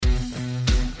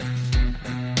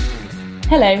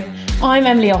Hello, I'm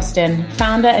Emily Austin,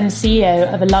 founder and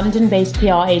CEO of a London-based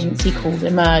PR agency called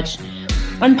Emerge.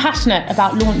 I'm passionate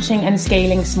about launching and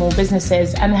scaling small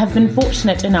businesses and have been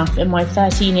fortunate enough in my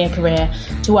 13-year career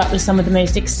to work with some of the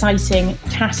most exciting,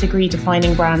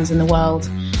 category-defining brands in the world.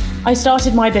 I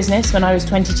started my business when I was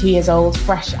 22 years old,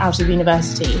 fresh out of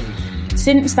university.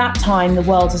 Since that time, the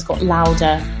world has got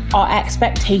louder, our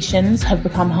expectations have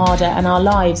become harder, and our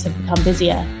lives have become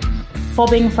busier.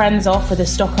 Fobbing friends off with a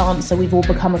stock answer we've all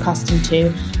become accustomed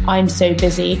to, "I'm so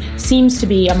busy," seems to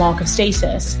be a mark of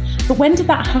status. But when did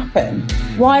that happen?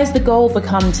 Why has the goal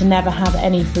become to never have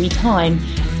any free time?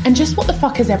 And just what the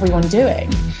fuck is everyone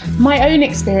doing? My own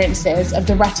experiences of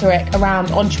the rhetoric around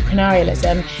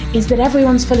entrepreneurialism is that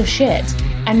everyone's full of shit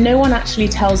and no one actually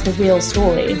tells the real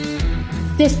story.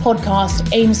 This podcast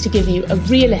aims to give you a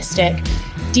realistic,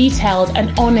 detailed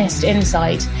and honest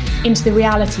insight into the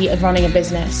reality of running a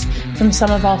business from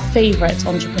some of our favourite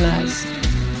entrepreneurs.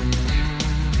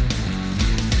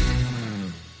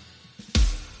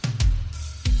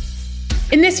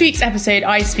 In this week's episode,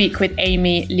 I speak with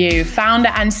Amy Liu, founder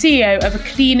and CEO of a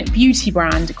clean beauty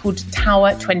brand called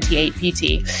Tower 28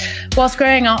 Beauty. Whilst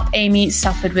growing up, Amy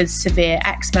suffered with severe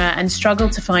eczema and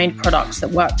struggled to find products that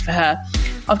worked for her.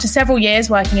 After several years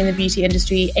working in the beauty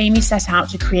industry, Amy set out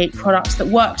to create products that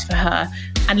worked for her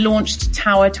and launched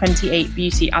Tower 28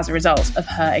 Beauty as a result of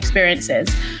her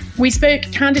experiences. We spoke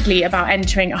candidly about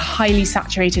entering a highly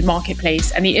saturated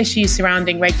marketplace and the issues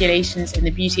surrounding regulations in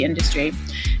the beauty industry.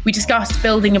 We discussed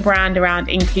building a brand around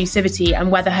inclusivity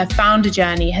and whether her founder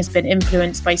journey has been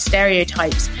influenced by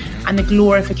stereotypes and the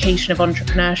glorification of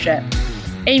entrepreneurship.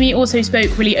 Amy also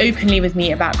spoke really openly with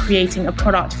me about creating a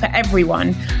product for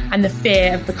everyone and the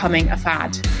fear of becoming a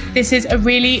fad. This is a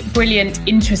really brilliant,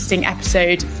 interesting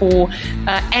episode for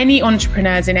any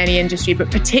entrepreneurs in any industry,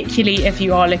 but particularly if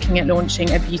you are looking at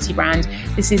launching a beauty brand,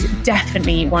 this is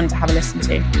definitely one to have a listen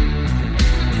to.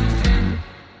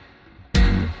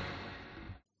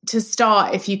 To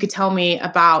start, if you could tell me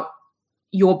about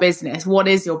your business. What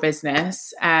is your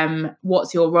business?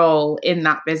 What's your role in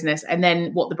that business? And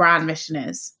then what the brand mission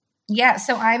is? Yeah,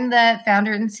 so I'm the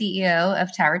founder and CEO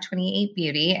of Tower 28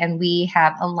 Beauty, and we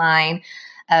have a line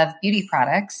of beauty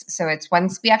products. So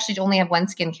we actually only have one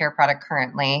skincare product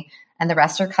currently, and the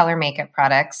rest are color makeup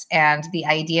products. And the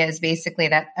idea is basically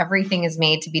that everything is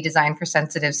made to be designed for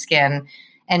sensitive skin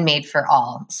and made for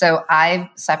all. So I've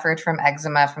suffered from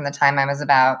eczema from the time I was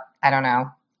about,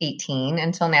 18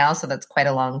 until now. So that's quite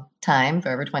a long time,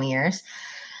 for over 20 years.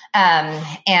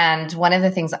 And one of the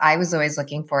things I was always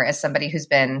looking for as somebody who's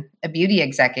been a beauty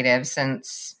executive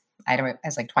since I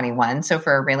was like 21. So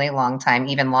for a really long time,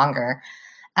 even longer.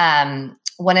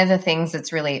 One of the things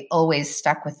that's really always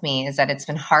stuck with me is that it's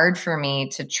been hard for me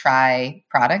to try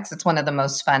products. It's one of the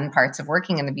most fun parts of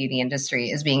working in the beauty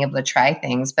industry is being able to try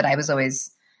things, but I was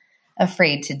always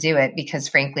afraid to do it because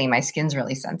frankly, my skin's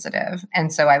really sensitive.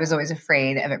 And so I was always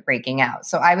afraid of it breaking out.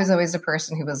 So I was always a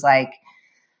person who was like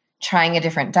trying a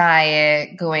different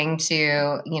diet, going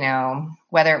to,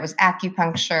 whether it was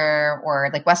acupuncture or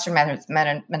like Western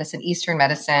medicine, Eastern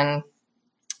medicine.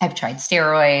 I've tried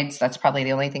steroids. That's probably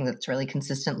the only thing that's really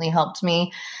consistently helped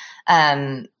me.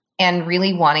 And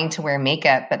really wanting to wear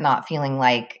makeup, but not feeling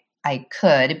like I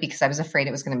could because I was afraid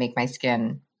it was going to make my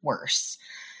skin worse.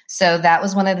 So that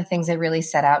was one of the things I really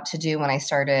set out to do when I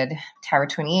started Tower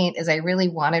 28 is I really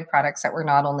wanted products that were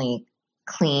not only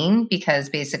clean because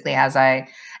basically as I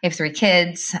have 3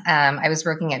 kids, I was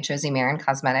working at Josie Maran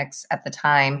Cosmetics at the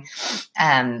time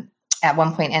at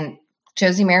one point. And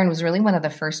Josie Maran was really one of the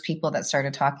first people that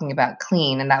started talking about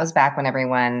clean. And that was back when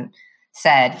everyone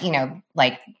said,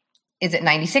 is it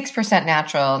 96%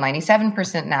 natural,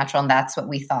 97% natural? And that's what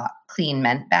we thought clean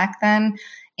meant back then.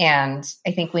 And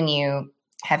I think when you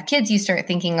have kids, you start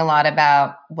thinking a lot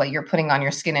about what you're putting on your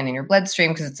skin and in your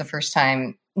bloodstream because it's the first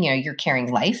time, you're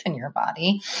carrying life in your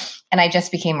body. And I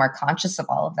just became more conscious of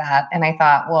all of that. And I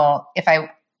thought, well, if I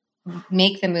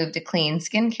make the move to clean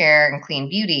skincare and clean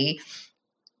beauty,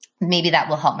 maybe that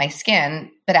will help my skin.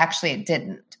 But actually it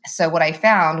didn't. So what I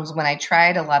found was when I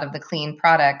tried a lot of the clean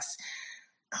products,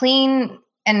 clean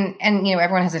and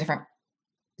everyone has a different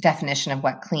definition of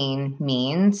what clean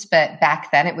means. But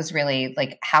back then it was really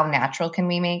like, how natural can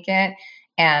we make it?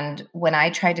 And when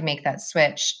I tried to make that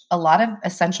switch, a lot of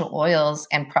essential oils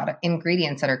and product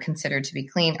ingredients that are considered to be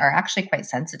clean are actually quite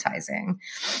sensitizing.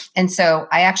 And so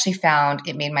I actually found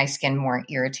it made my skin more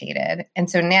irritated. And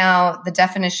so now the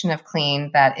definition of clean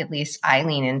that at least I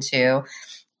lean into,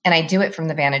 and I do it from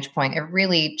the vantage point of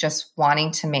really just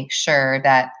wanting to make sure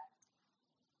that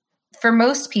for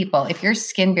most people, if your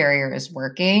skin barrier is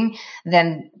working,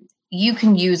 then you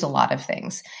can use a lot of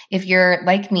things. If you're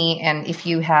like me and if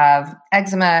you have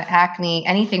eczema, acne,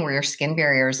 anything where your skin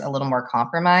barrier is a little more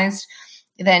compromised,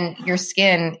 then your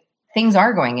skin, things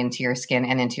are going into your skin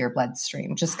and into your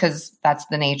bloodstream just because that's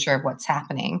the nature of what's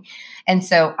happening. And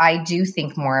so I do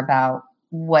think more about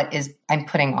what is I'm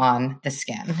putting on the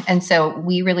skin. And so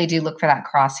we really do look for that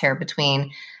crosshair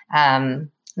between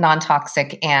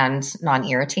non-toxic and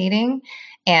non-irritating.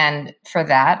 And for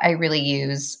that, I really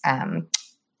use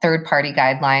third-party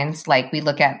guidelines. Like we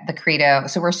look at the Credo.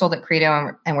 So we're sold at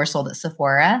Credo and we're sold at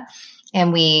Sephora.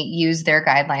 And we use their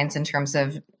guidelines in terms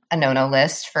of a no-no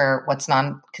list for what's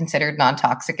considered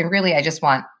non-toxic. And really, it's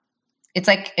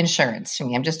like insurance to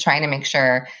me. I'm just trying to make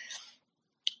sure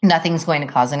nothing's going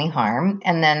to cause any harm.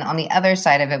 And then on the other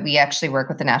side of it, we actually work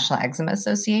with the National Eczema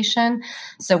Association.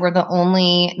 So we're the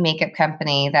only makeup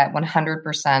company that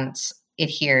 100%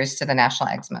 adheres to the National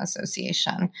Eczema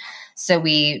Association. So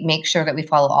we make sure that we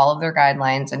follow all of their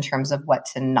guidelines in terms of what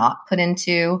to not put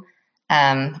into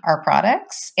our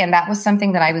products. And that was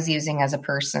something that I was using as a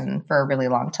person for a really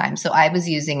long time. So I was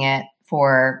using it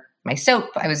for my soap.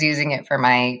 I was using it for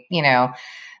my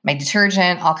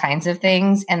detergent, all kinds of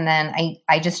things. And then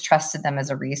I just trusted them as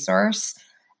a resource.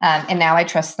 And now I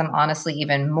trust them honestly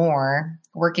even more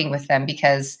working with them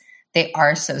because they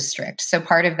are so strict. So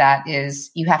part of that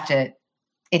is you have to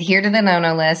adhere to the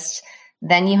no-no list.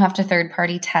 Then you have to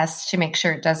third-party test to make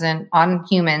sure it doesn't, on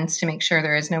humans, to make sure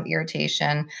there is no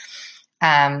irritation.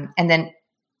 And then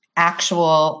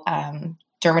actual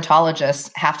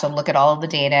dermatologists have to look at all of the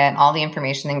data and all the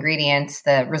information, the ingredients,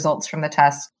 the results from the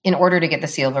test in order to get the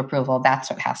seal of approval. That's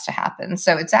what has to happen.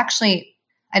 So it's actually,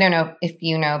 I don't know if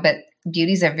you know, but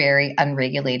beauty is a very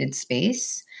unregulated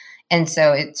space. And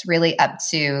so it's really up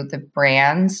to the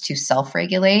brands to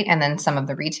self-regulate. And then some of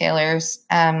the retailers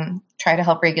try to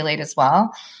help regulate as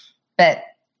well. But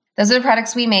those are the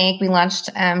products we make. We launched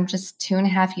just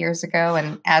 2.5 years ago.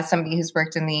 And as somebody who's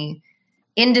worked in the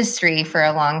industry for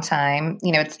a long time,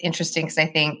 it's interesting because I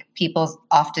think people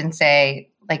often say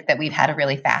like that we've had a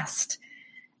really fast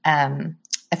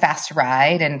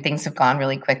ride and things have gone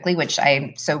really quickly, which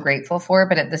I'm so grateful for.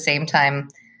 But at the same time,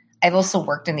 I've also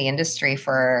worked in the industry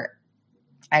for,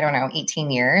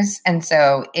 18 years. And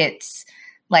so it's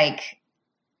like,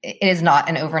 it is not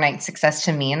an overnight success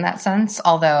to me in that sense.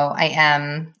 Although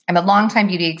I'm a longtime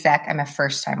beauty exec. I'm a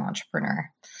first-time entrepreneur.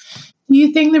 Do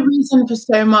you think the reason for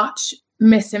so much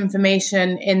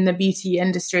misinformation in the beauty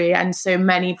industry and so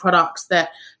many products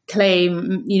that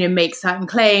claim, make certain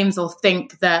claims or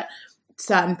think that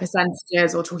certain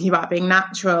percentages or talking about being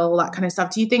natural, that kind of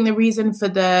stuff, do you think the reason for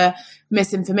the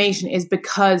misinformation is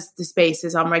because the space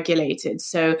is unregulated?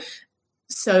 So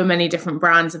many different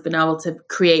brands have been able to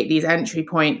create these entry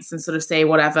points and sort of say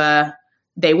whatever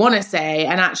they want to say.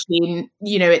 And actually,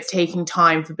 it's taking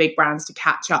time for big brands to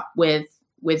catch up with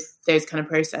those kind of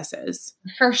processes.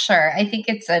 For sure. I think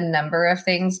it's a number of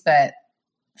things, but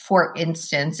for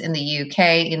instance, in the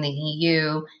UK, in the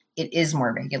EU, it is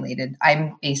more regulated.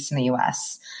 I'm based in the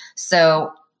US.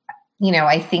 So,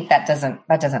 I think that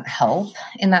doesn't help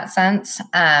in that sense.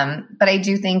 But I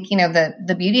do think,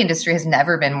 the beauty industry has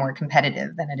never been more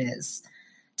competitive than it is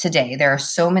today. There are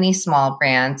so many small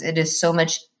brands. It is so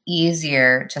much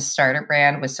easier to start a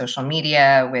brand with social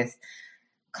media, with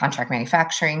contract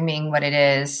manufacturing being what it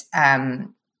is.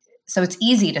 So it's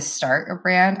easy to start a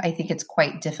brand. I think it's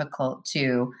quite difficult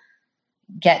to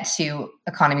get to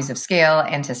economies of scale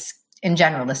and in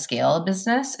general, the scale of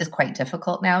business is quite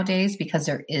difficult nowadays because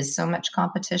there is so much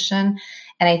competition.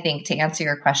 And I think to answer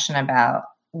your question about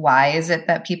why is it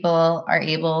that people are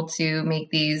able to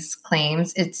make these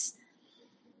claims,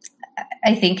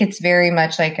 I think it's very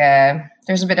much like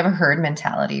there's a bit of a herd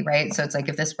mentality, right? So it's like,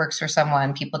 if this works for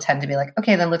someone, people tend to be like,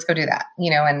 okay, then let's go do that,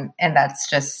 and that's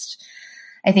just,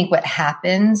 I think what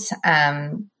happens.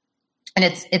 And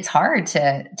it's hard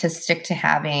to stick to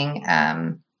having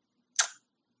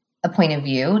a point of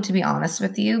view, to be honest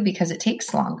with you, because it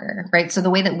takes longer, right? So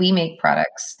the way that we make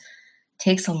products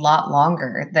takes a lot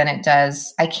longer than it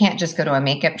does. I can't just go to a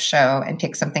makeup show and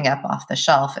pick something up off the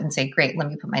shelf and say, great, let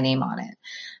me put my name on it,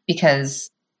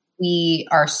 because we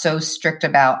are so strict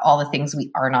about all the things we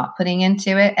are not putting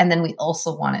into it. And then we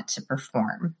also want it to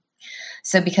perform.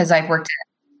 So because I've worked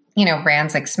at,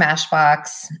 brands like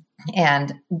Smashbox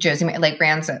and Josie, like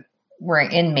brands that were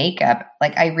in makeup,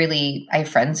 like I have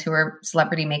friends who are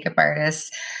celebrity makeup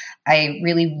artists. I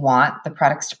really want the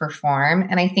products to perform.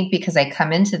 And I think because I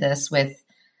come into this with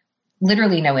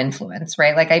literally no influence,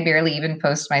 right? Like I barely even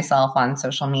post myself on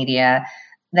social media,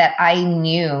 that I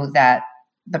knew that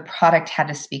the product had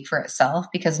to speak for itself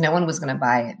because no one was going to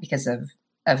buy it because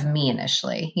of me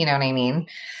initially. You know what I mean?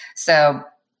 So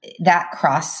that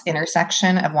cross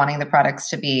intersection of wanting the products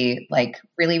to be like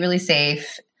really, really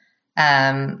safe,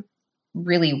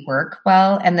 really work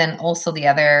well. And then also the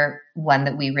other one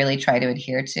that we really try to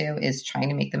adhere to is trying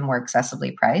to make them more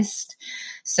accessibly priced.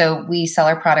 So we sell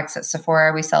our products at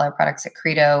Sephora, we sell our products at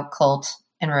Credo, Cult,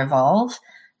 and Revolve.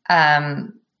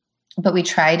 But we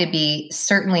try to be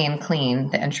certainly in clean,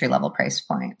 the entry-level price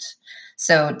point.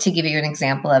 So to give you an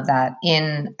example of that,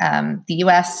 in the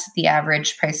US, the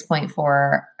average price point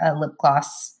for a lip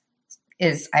gloss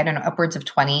is, I don't know, upwards of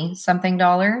 $20 something, and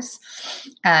ours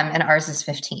is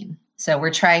 $15. So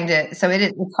we're trying to, so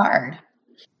it's hard.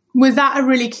 Was that a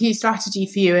really key strategy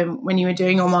for you when you were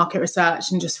doing your market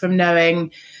research, and just from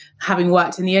knowing, having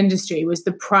worked in the industry, was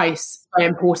the price an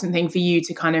important thing for you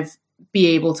to kind of be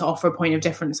able to offer a point of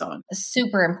difference on?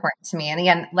 Super important to me. And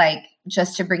again, like,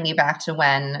 just to bring you back to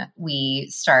when we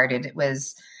started, it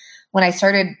was when I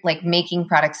started like making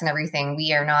products and everything,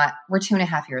 we're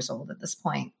 2.5 years old at this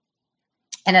point.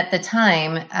 And at the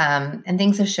time, and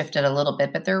things have shifted a little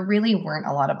bit, but there really weren't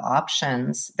a lot of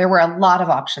options. There were a lot of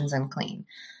options in clean,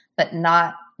 but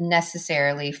not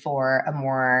necessarily for a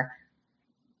more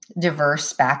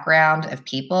diverse background of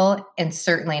people, and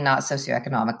certainly not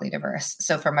socioeconomically diverse.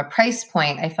 So from a price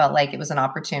point, I felt like it was an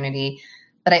opportunity,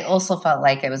 but I also felt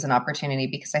like it was an opportunity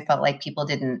because I felt like people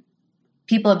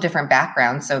of different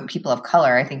backgrounds, so people of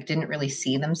color, I think, didn't really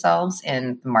see themselves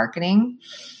in the marketing.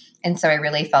 And so I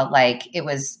really felt like it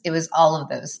was all of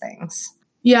those things.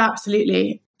 Yeah,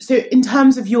 absolutely. So in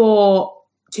terms of your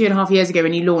 2.5 years ago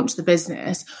when you launched the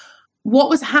business, what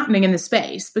was happening in the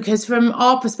space? Because from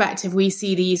our perspective, we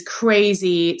see these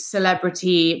crazy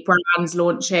celebrity brands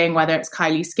launching, whether it's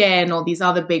Kylie Skin or these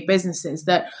other big businesses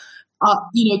that are,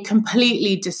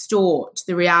 completely distort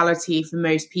the reality for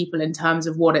most people in terms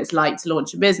of what it's like to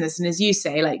launch a business. And as you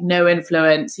say, like, no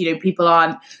influence,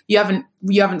 people you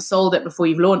haven't sold it before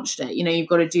you've launched it. You've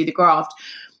got to do the graft.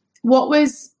 What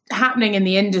was happening in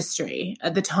the industry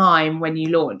at the time when you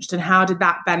launched, and how did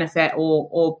that benefit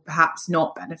or perhaps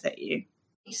not benefit you?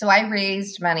 So I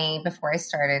raised money before I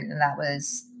started, and that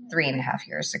was 3.5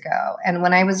 years ago. And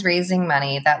when I was raising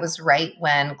money, that was right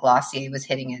when Glossier was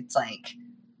hitting its like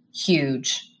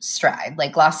huge stride.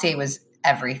 Like, Glossier was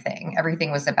everything.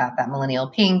 Everything was about that millennial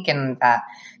pink and that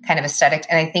kind of aesthetic.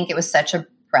 And I think it was such a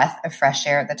breath of fresh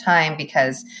air at the time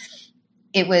because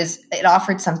it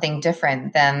offered something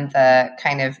different than the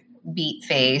kind of beat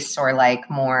face or like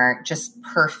more just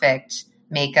perfect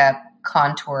makeup,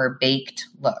 contour, baked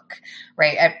look,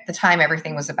 right? At the time,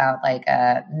 everything was about like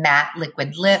a matte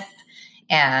liquid lip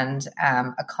and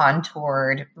a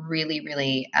contoured, really,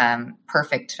 really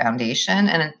perfect foundation.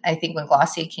 And I think when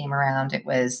Glossier came around, it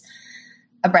was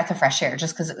a breath of fresh air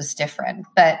just because it was different.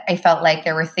 But I felt like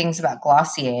there were things about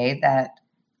Glossier that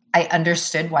I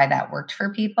understood why that worked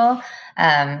for people.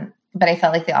 But I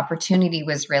felt like the opportunity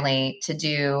was really to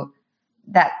do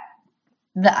that,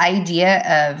 the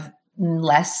idea of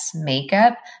less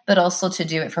makeup, but also to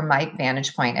do it from my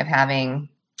vantage point of having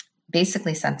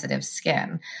basically sensitive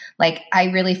skin. Like, I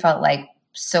really felt like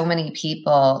so many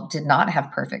people did not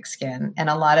have perfect skin. And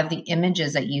a lot of the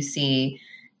images that you see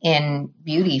in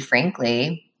beauty,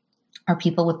 frankly, are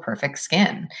people with perfect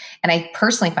skin. And I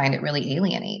personally find it really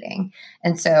alienating.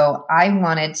 And so I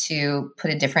wanted to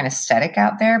put a different aesthetic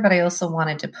out there, but I also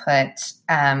wanted to put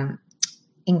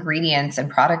ingredients and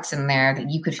products in there that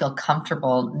you could feel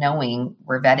comfortable knowing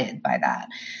were vetted by that.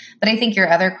 But I think your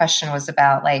other question was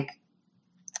about like,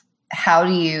 how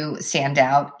do you stand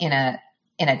out in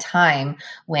a time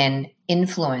when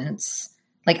influence,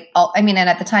 and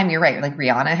at the time, you're right, like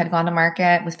Rihanna had gone to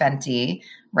market with Fenty,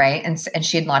 right? And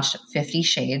she had launched 50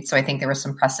 shades. So I think there was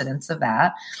some precedence of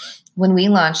that. When we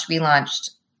launched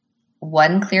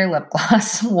one clear lip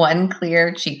gloss, one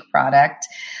clear cheek product,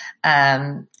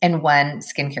 and one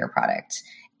skincare product.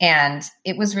 And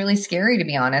it was really scary, to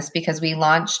be honest, because we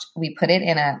put it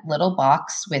in a little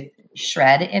box with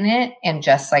shred in it and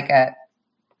just like a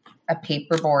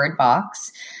paperboard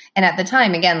box. And at the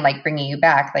time, again, like bringing you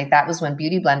back, like that was when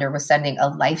Beauty Blender was sending a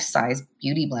life-size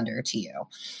beauty blender to you.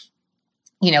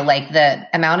 Like the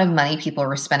amount of money people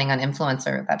were spending on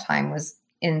influencer at that time was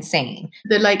insane.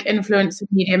 The like influencer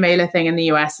media mailer thing in the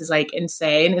US is like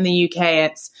insane. In the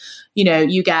UK, it's,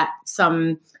 you get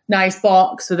some nice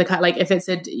box with a like if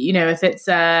it's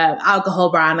a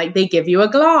alcohol brand, like they give you a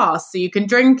glass so you can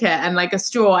drink it and like a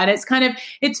straw, and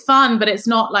it's fun, but it's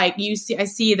not like I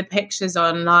see the pictures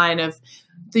online of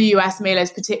the US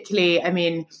mailers, particularly. I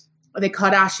mean, the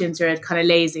Kardashians are a kind of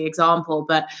lazy example,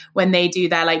 but when they do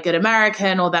their like Good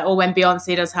American or when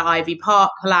Beyonce does her Ivy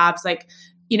Park collabs, like,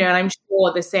 and I'm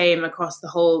sure the same across the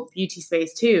whole beauty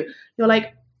space too. You're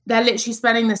like, they're literally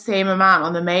spending the same amount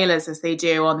on the mailers as they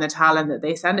do on the talent that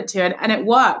they send it to. And it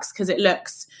works because it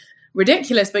looks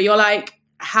ridiculous, but you're like,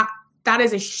 that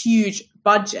is a huge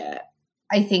budget.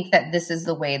 I think that this is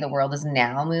the way the world is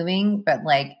now moving, but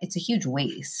like it's a huge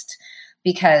waste,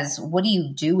 because what do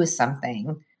you do with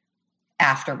something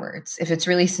afterwards? If it's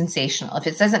really sensational, if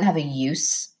it doesn't have a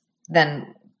use,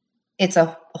 then it's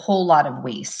a whole lot of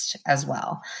waste as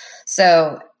well.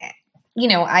 So, you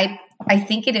know, I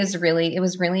think it was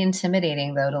really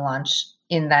intimidating though to launch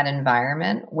in that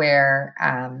environment where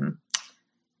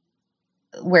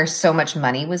so much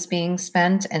money was being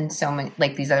spent and so many,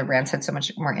 like these other brands had so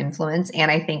much more influence.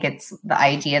 And I think it's the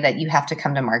idea that you have to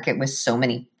come to market with so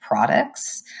many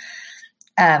products.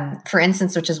 For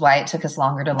instance, which is why it took us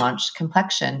longer to launch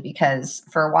Complexion, because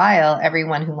for a while,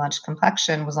 everyone who launched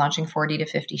Complexion was launching 40 to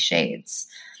 50 shades.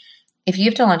 If you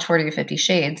have to launch 40 to 50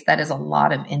 shades, that is a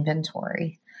lot of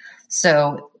inventory.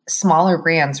 So smaller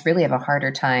brands really have a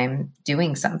harder time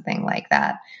doing something like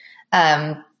that.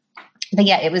 But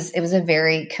yeah, it was a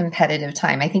very competitive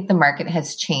time. I think the market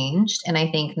has changed. And I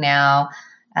think now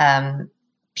I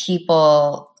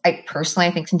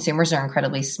think consumers are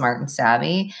incredibly smart and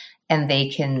savvy, and they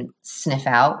can sniff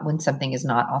out when something is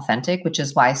not authentic, which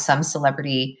is why some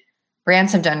celebrity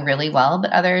brands have done really well,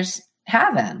 but others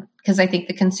haven't, because I think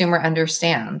the consumer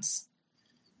understands.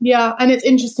 Yeah, and it's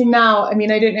interesting now. I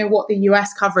mean, I don't know what the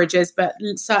US coverage is, but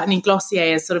certainly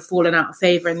Glossier has sort of fallen out of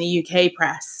favor in the UK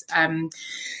press.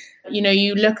 You know,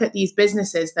 you look at these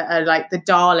businesses that are like the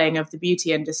darling of the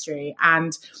beauty industry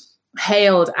and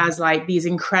hailed as like these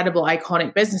incredible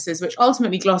iconic businesses, which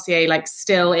ultimately Glossier like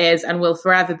still is and will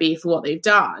forever be for what they've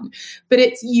done. But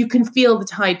you can feel the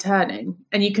tide turning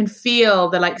and you can feel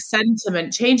the like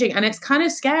sentiment changing, and it's kind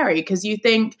of scary because you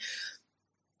think,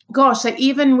 gosh, like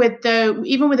even with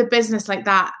a business like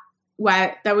that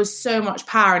where there was so much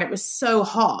power and it was so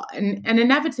hot, and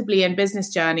inevitably in business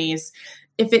journeys,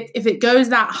 if it goes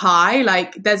that high,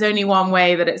 like there's only one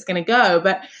way that it's going to go.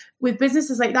 But with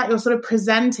businesses like that, you're sort of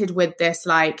presented with this,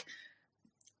 like,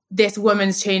 this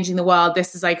woman's changing the world.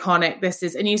 This is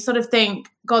iconic. And you sort of think,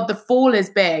 God, the fall is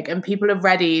big and people are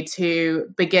ready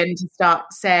to begin to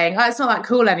start saying, oh, it's not that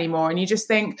cool anymore. And you just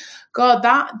think, God,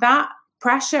 that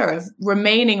pressure of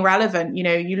remaining relevant, you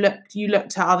know, you look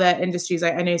to other industries.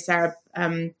 I know Sarah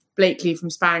Blakely from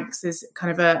Spanx is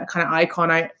kind of an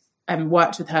icon. I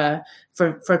worked with her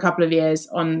for a couple of years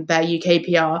on their UK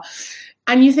PR.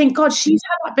 And you think, God, she's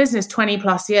had that business 20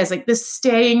 plus years, like the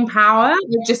staying power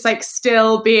of just like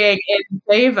still being in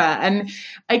favor. And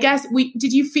I guess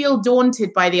did you feel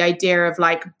daunted by the idea of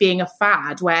like being a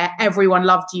fad where everyone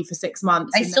loved you for 6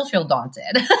 months? I still feel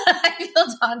daunted. I feel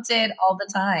daunted all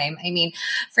the time. I mean,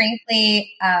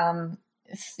 frankly,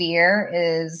 fear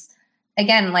is,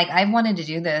 again, like I've wanted to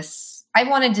do this. I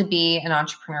wanted to be an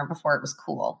entrepreneur before it was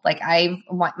cool. Like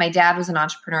my dad was an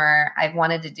entrepreneur. I've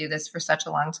wanted to do this for such a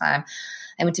long time.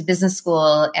 I went to business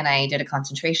school and I did a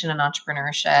concentration in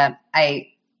entrepreneurship. I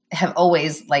have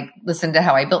always like listened to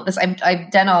how I built this.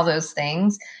 I've done all those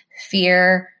things.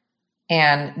 Fear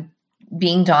and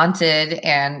being daunted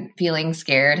and feeling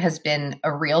scared has been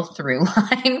a real through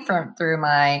line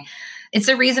it's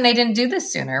the reason I didn't do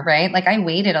this sooner, right? Like I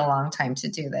waited a long time to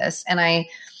do this. And I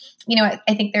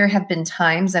think there have been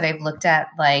times that I've looked at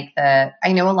I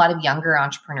know a lot of younger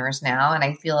entrepreneurs now, and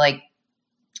I feel like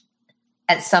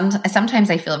sometimes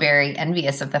I feel very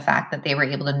envious of the fact that they were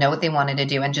able to know what they wanted to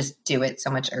do and just do it so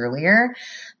much earlier,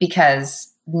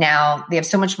 because now they have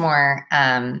so much more,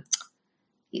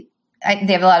 they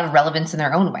have a lot of relevance in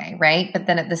their own way, right? But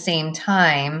then at the same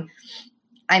time,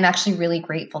 I'm actually really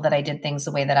grateful that I did things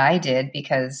the way that I did,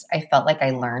 because I felt like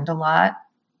I learned a lot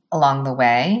along the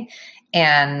way.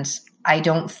 And I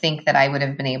don't think that I would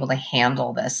have been able to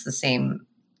handle this the same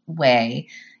way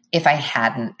if I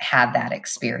hadn't had that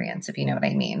experience, if you know what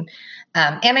I mean.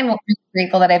 And I'm really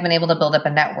grateful that I've been able to build up a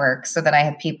network so that I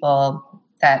have people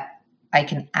that I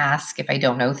can ask if I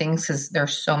don't know things, because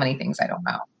there's so many things I don't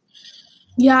know.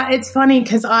 Yeah, it's funny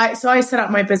because I set up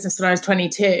my business when I was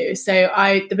 22. So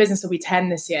the business will be 10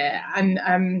 this year. And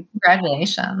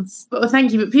congratulations. Well,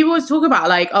 thank you. But people always talk about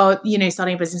like, oh, you know,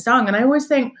 starting a business young. And I always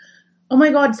think, oh my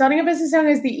God, starting a business young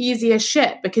is the easiest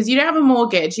shit, because you don't have a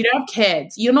mortgage, you don't have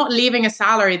kids, you're not leaving a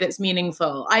salary that's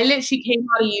meaningful. I literally came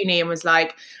out of uni and was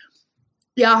like,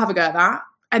 yeah, I'll have a go at that.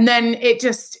 And then it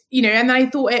just, you know, and then I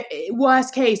thought,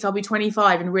 worst case, I'll be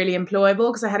 25 and really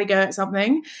employable because I had to go at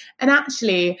something. And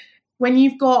actually, when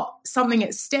you've got something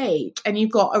at stake and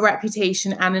you've got a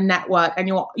reputation and a network, and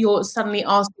you're suddenly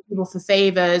asking people for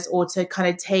favors or to kind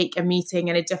of take a meeting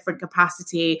in a different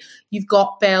capacity, you've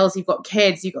got bills, you've got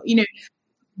kids, you've got, you know,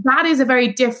 that is a very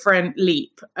different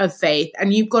leap of faith,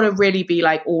 and you've got to really be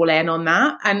like all in on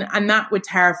that. And that would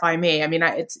terrify me. I mean,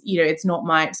 it's, you know, it's not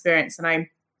my experience, and I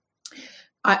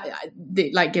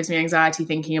it like gives me anxiety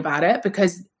thinking about it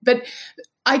but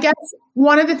I guess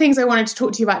one of the things I wanted to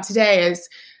talk to you about today is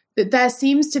that there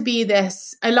seems to be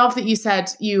this, I love that you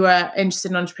said you were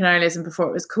interested in entrepreneurialism before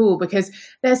it was cool, because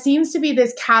there seems to be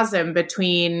this chasm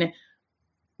between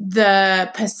the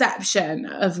perception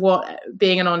of what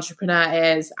being an entrepreneur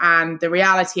is and the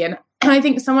reality. And I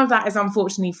think some of that is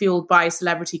unfortunately fueled by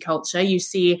celebrity culture. You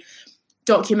see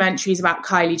documentaries about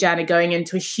Kylie Jenner going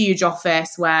into a huge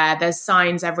office where there's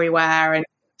signs everywhere and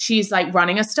she's like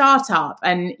running a startup,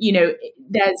 and, you know,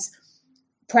 there's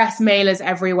press mailers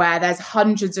everywhere. There's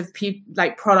hundreds of people,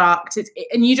 like product.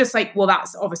 And you just like, well,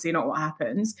 that's obviously not what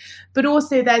happens. But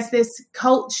also there's this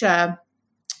culture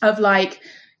of like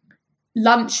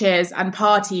lunches and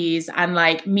parties and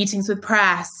like meetings with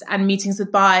press and meetings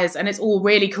with buyers, and it's all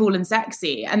really cool and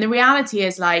sexy. And the reality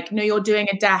is like, no, you're doing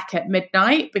a deck at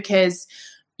midnight because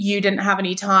you didn't have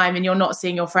any time and you're not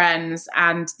seeing your friends.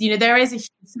 And, you know, there is a huge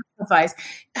sacrifice.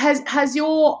 Has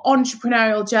your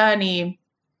entrepreneurial journey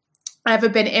ever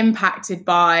been impacted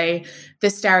by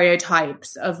the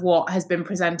stereotypes of what has been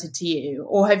presented to you?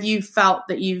 Or have you felt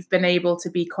that you've been able to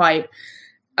be quite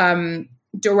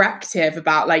directive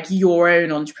about like your own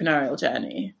entrepreneurial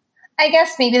journey? I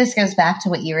guess maybe this goes back to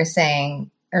what you were saying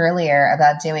earlier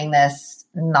about doing this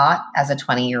not as a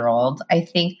 20-year-old. I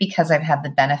think because I've had the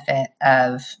benefit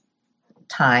of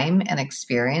time and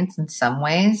experience in some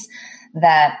ways,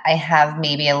 that I have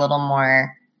maybe a little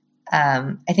more,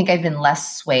 I think I've been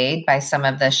less swayed by some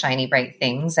of the shiny, bright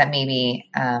things that maybe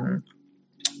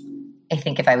I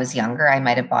think if I was younger, I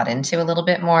might have bought into a little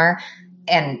bit more.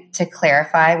 And to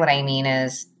clarify, what I mean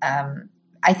is,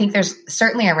 I think there's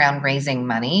certainly around raising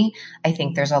money, I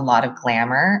think there's a lot of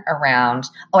glamour around,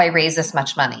 oh, I raised this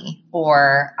much money,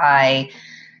 or I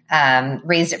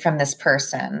raised it from this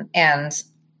person. And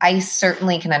I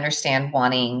certainly can understand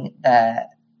wanting the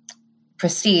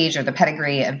prestige or the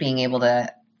pedigree of being able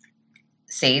to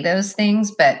say those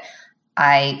things, but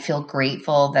I feel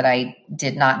grateful that I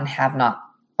did not and have not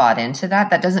bought into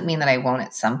that. That doesn't mean that I won't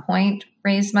at some point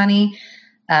raise money.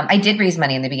 I did raise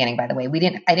money in the beginning, by the way.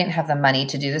 I didn't have the money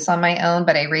to do this on my own,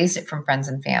 but I raised it from friends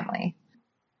and family.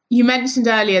 You mentioned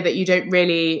earlier that you don't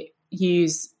really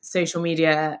use social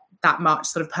media that much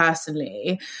sort of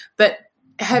personally, but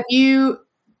have you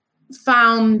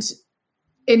found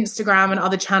Instagram and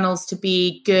other channels to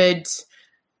be good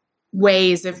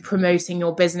ways of promoting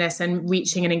your business and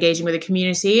reaching and engaging with a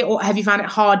community? Or have you found it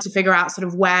hard to figure out sort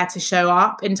of where to show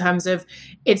up in terms of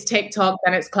it's TikTok,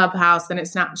 then it's Clubhouse, then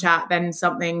it's Snapchat, then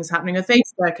something's happening on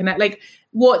Facebook? And like,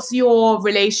 what's your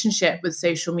relationship with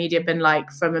social media been like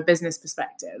from a business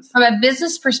perspective? From a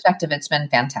business perspective, it's been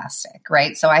fantastic,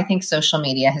 right? So I think social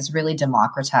media has really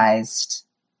democratized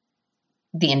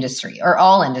the industry, or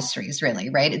all industries really,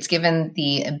 right? It's given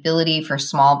the ability for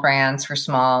small brands,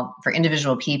 for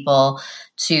individual people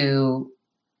to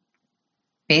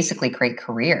basically create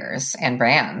careers and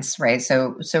brands, right?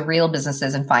 So real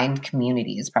businesses and find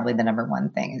community is probably the number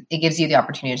one thing. It gives you the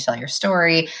opportunity to tell your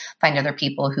story, find other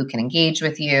people who can engage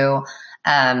with you.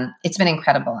 It's been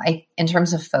incredible. In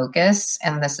terms of focus,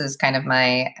 and this is kind of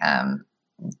my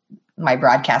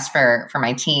broadcast for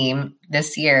my team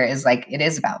this year is like, it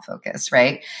is about focus,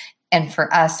 right? And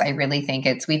for us, I really think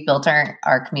we've built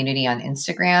our community on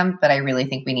Instagram, but I really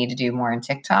think we need to do more in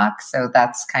TikTok. So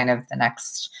that's kind of the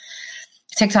next.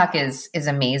 TikTok is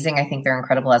amazing. I think they're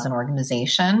incredible as an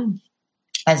organization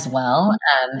as well.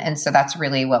 And so that's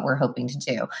really what we're hoping to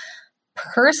do.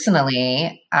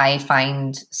 Personally, I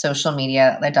find social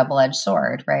media a double-edged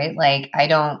sword, right? Like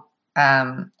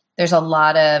there's a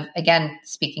lot of, again,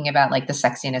 speaking about like the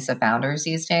sexiness of founders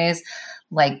these days,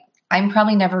 like I'm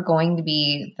probably never going to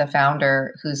be the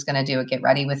founder who's going to do a get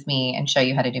ready with me and show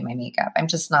you how to do my makeup. I'm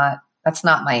just not, that's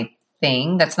not my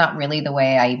thing. That's not really the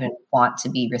way I even want to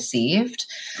be received.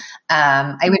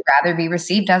 I would rather be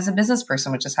received as a business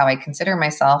person, which is how I consider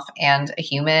myself, and a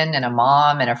human and a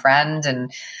mom and a friend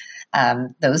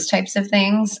and those types of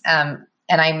things. And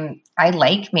I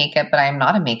like makeup, but I'm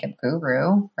not a makeup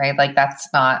guru, right? Like that's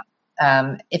not,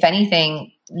 if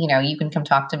anything, you know, you can come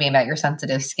talk to me about your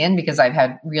sensitive skin because I've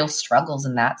had real struggles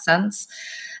in that sense.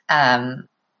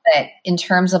 But in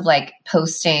terms of like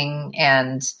posting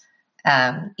and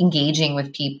engaging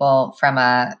with people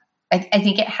I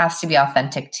think it has to be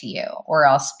authentic to you, or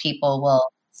else people will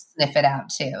sniff it out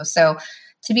too. So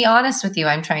to be honest with you,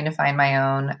 I'm trying to find my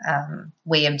own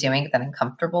way of doing it that I'm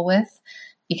comfortable with,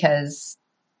 because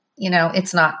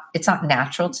it's not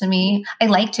natural to me. I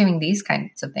like doing these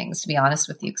kinds of things, to be honest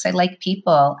with you, because I like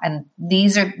people, and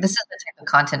this is the type of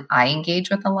content I engage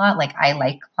with a lot. Like, I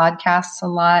like podcasts a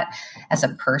lot as a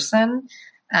person.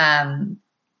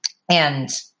 And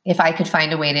if I could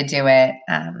find a way to do it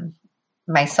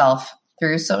myself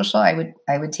through social, I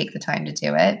would take the time to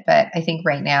do it. But I think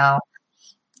right now,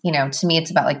 to me,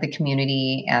 it's about like the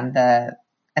community and the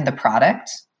product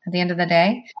at the end of the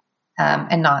day,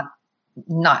 and not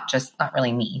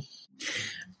really me.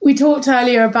 We talked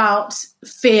earlier about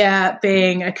fear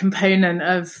being a component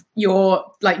of your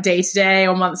like day to day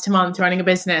or month to month running a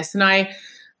business, and I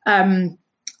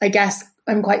guess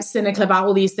I'm quite cynical about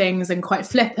all these things and quite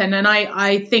flippant. And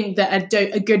I think that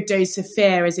a good dose of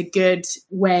fear is a good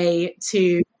way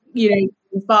to,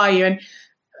 inspire you.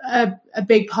 And a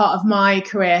big part of my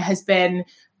career has been,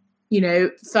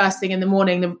 first thing in the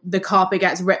morning, the carpet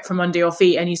gets ripped from under your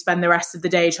feet and you spend the rest of the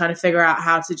day trying to figure out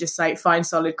how to just like find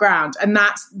solid ground. And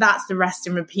that's the rest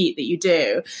and repeat that you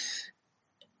do.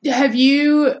 Have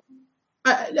you,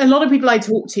 a lot of people I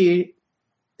talk to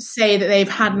say that they've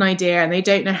had an idea and they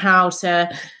don't know how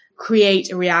to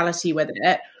create a reality with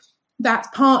it. That's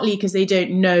partly because they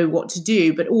don't know what to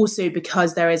do, but also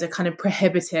because there is a kind of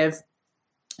prohibitive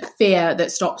fear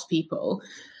that stops people.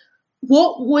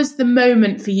 What was the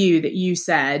moment for you that you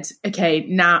said, okay,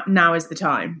 now is the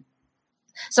time?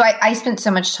 So I spent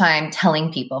so much time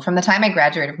telling people from the time I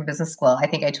graduated from business school. I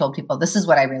think I told people, this is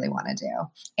what I really want to do.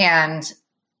 And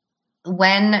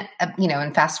when,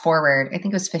 and fast forward, I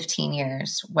think it was 15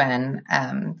 years when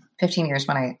I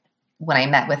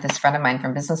met with this friend of mine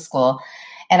from business school,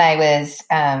 and I was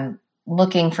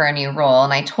looking for a new role.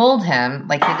 And I told him,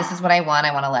 like, hey, this is what I want.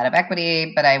 I want a lot of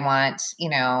equity, but I want,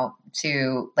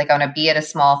 to like, I want to be at a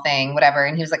small thing, whatever.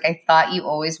 And he was like, I thought you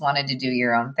always wanted to do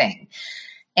your own thing.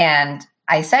 And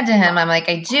I said to him, I'm like,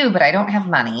 I do, but I don't have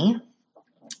money.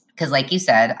 Because like you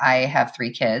said, I have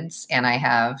 3 kids and I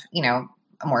have,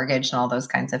 a mortgage and all those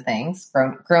kinds of things,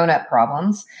 grown up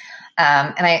problems.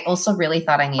 And I also really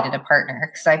thought I needed a partner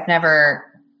because I've never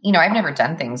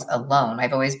done things alone.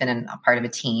 I've always been a part of a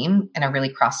team and a really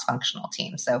cross-functional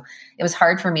team. So it was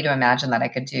hard for me to imagine that I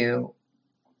could do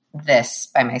this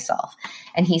by myself.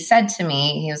 And he said to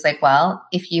me, he was like, well,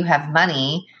 if you have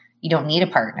money, you don't need a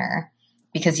partner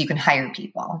because you can hire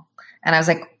people. And I was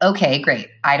like, okay, great.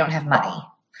 I don't have money.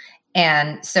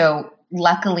 And so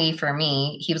luckily for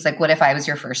me, he was like, what if I was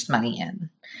your first money in?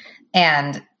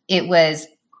 And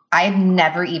I had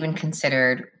never even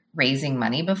considered raising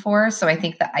money before. So I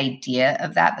think the idea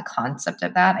of that, the concept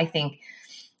of that, I think,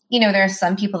 there are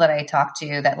some people that I talk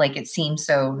to that like, it seems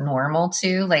so normal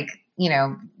to like,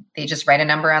 they just write a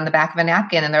number on the back of a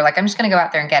napkin and they're like, I'm just going to go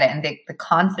out there and get it. And the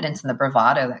confidence and the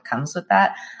bravado that comes with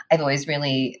that, I've always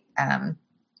really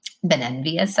been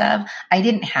envious of. I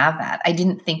didn't have that. I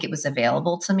didn't think it was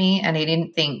available to me. And I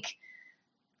didn't think,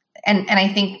 and I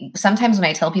think sometimes when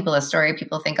I tell people a story,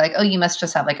 people think like, oh, you must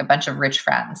just have like a bunch of rich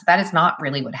friends. That is not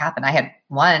really what happened. I had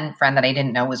one friend that I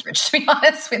didn't know was rich, to be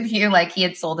honest with you. Like, he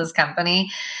had sold his company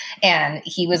and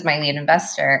he was my lead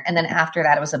investor. And then after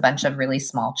that, it was a bunch of really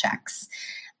small checks.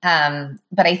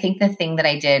 But I think the thing that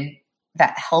I did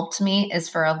that helped me is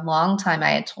for a long time,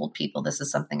 I had told people this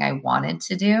is something I wanted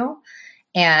to do.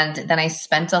 And then I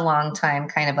spent a long time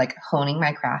kind of like honing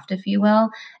my craft, if you will.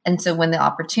 And so when the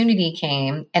opportunity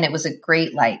came, and it was a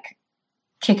great like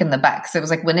kick in the butt, because it was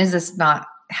like, when is this not,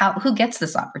 who gets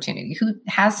this opportunity? Who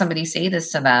has somebody say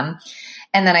this to them?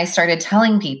 And then I started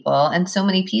telling people, and so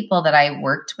many people that I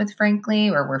worked with, frankly,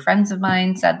 or were friends of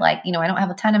mine said like, I don't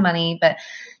have a ton of money, but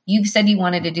you've said you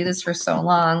wanted to do this for so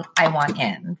long. I want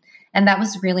in. And that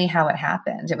was really how it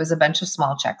happened. It was a bunch of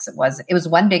small checks. It was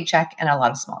one big check and a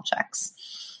lot of small checks.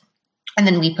 And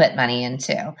then we put money in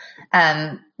too.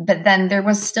 But then there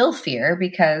was still fear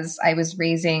because I was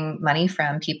raising money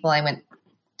from people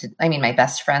my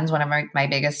best friends, one of my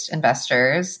biggest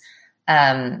investors.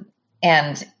 And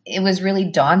it was really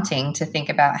daunting to think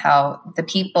about how the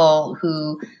people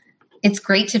it's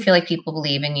great to feel like people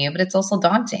believe in you, but it's also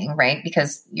daunting, right?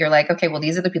 Because you're like, okay, well,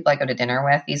 these are the people I go to dinner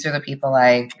with. These are the people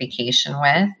I vacation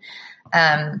with.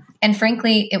 And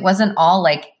frankly, it wasn't all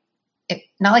like,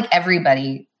 not like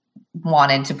everybody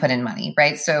wanted to put in money,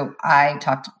 right? So I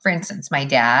talked, for instance, my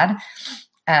dad,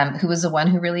 who was the one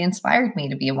who really inspired me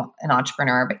to be an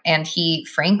entrepreneur. And he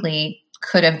frankly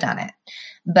could have done it,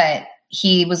 but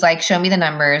he was like, show me the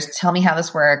numbers, tell me how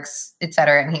this works, et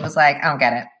cetera. And he was like, I don't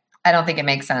get it. I don't think it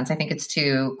makes sense. I think it's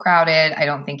too crowded. I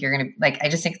don't think you're going to I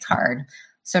just think it's hard.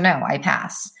 So no, I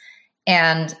pass.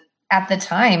 And at the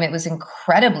time it was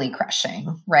incredibly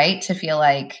crushing, right? To feel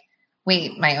like,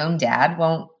 wait, my own dad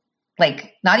won't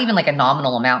like not even like a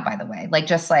nominal amount, by the way,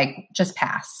 just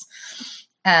pass.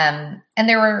 And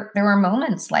there were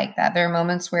moments like that. There are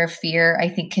moments where fear, I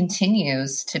think,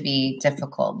 continues to be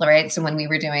difficult, right? So when we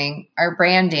were doing our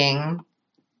branding,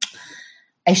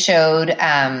 I showed,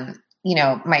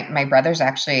 my brother's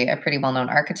actually a pretty well-known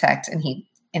architect, and he,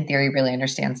 in theory, really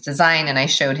understands design. And I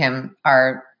showed him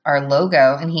our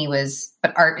logo, and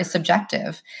but art is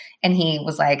subjective. And he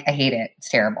was like, I hate it. It's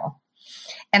terrible.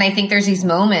 And I think there's these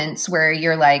moments where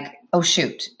you're like, oh,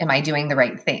 shoot, am I doing the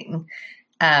right thing?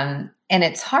 And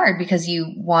it's hard because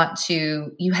you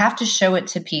have to show it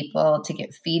to people to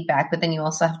get feedback, but then you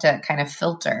also have to kind of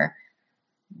filter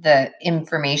the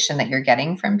information that you're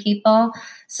getting from people.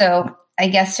 So I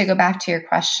guess to go back to your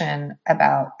question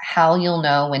about how you'll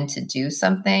know when to do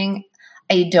something,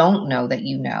 I don't know that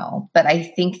you know, but I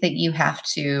think that you have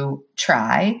to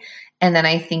try. And then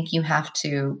I think you have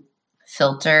to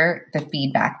filter the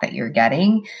feedback that you're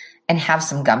getting and have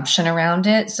some gumption around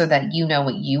it so that you know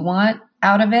what you want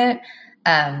out of it,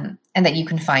 and that you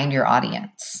can find your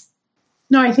audience.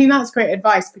 No, I think that's great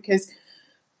advice, because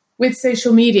with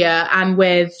social media and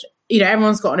with,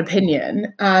 everyone's got an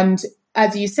opinion. And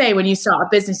as you say, when you start a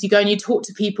business, you go and you talk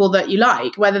to people that you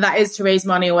like, whether that is to raise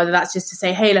money or whether that's just to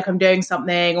say, hey, look, I'm doing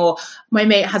something, or my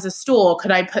mate has a store,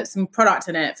 could I put some product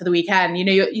in it for the weekend?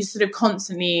 You're sort of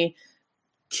constantly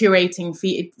curating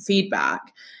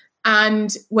feedback.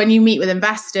 And when you meet with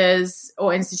investors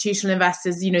or institutional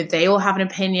investors, they all have an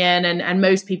opinion, and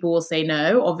most people will say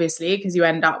no, obviously, because you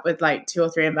end up with like 2 or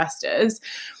 3 investors.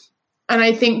 And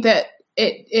I think that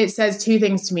it says 2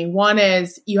 things to me. One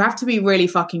is you have to be really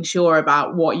fucking sure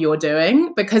about what you're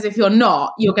doing, because if you're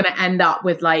not, you're going to end up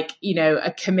with like,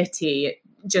 a committee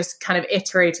just kind of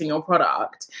iterating your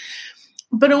product.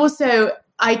 But also,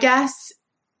 I guess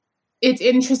it's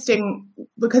interesting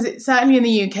because it's certainly in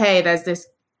the UK, there's this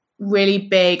really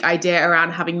big idea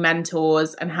around having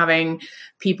mentors and having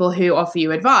people who offer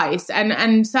you advice.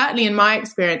 And certainly in my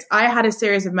experience, I had a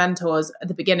series of mentors at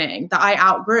the beginning that I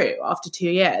outgrew after 2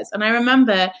 years. And I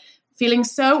remember feeling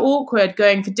so awkward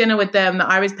going for dinner with them that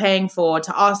I was paying for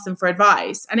to ask them for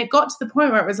advice. And it got to the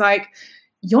point where it was like,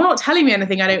 you're not telling me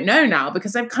anything I don't know now,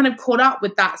 because I've kind of caught up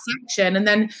with that section. And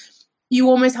then you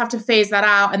almost have to phase that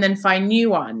out and then find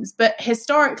new ones. But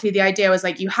historically, the idea was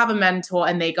like, you have a mentor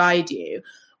and they guide you.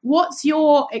 What's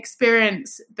your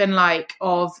experience been like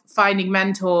of finding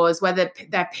mentors, whether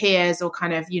they're peers or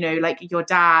kind of, like your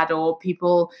dad or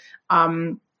people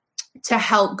to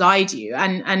help guide you?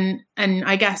 And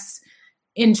I guess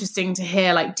interesting to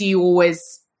hear, like, do you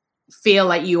always feel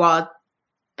like you are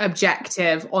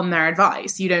objective on their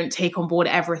advice? You don't take on board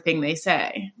everything they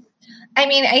say? I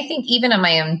mean, I think even on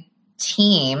my own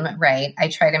team, right, I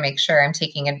try to make sure I'm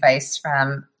taking advice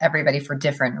from everybody for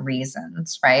different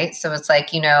reasons, right? So it's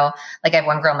like, like I have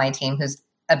one girl on my team who's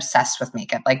obsessed with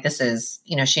makeup. Like this is,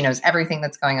 she knows everything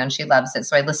that's going on. She loves it.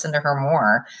 So I listen to her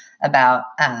more about,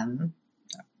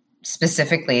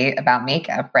 specifically about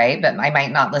makeup, right? But I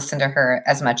might not listen to her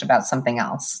as much about something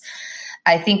else.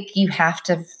 I think you have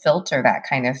to filter that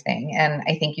kind of thing. And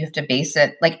I think you have to base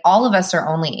it, like all of us are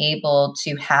only able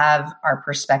to have our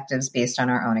perspectives based on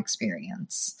our own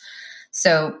experience.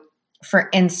 So for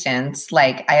instance,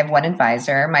 like I have one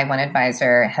advisor, my one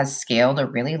advisor has scaled a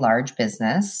really large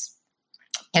business.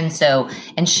 And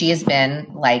she has been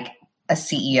like a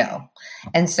CEO.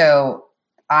 And so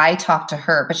I talked to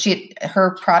her, but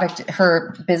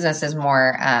her business is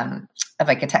more of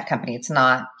like a tech company. It's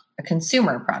not a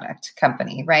consumer product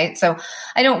company, right? So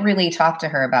I don't really talk to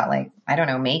her about like, I don't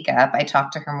know, makeup. I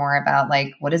talk to her more about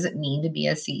like, what does it mean to be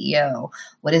a CEO?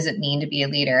 What does it mean to be a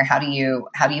leader? How do you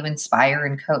inspire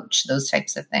and coach, those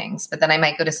types of things? But then I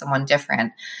might go to someone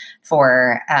different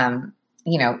for,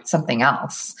 something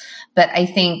else. But I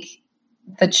think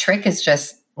the trick is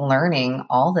just learning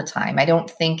all the time. I don't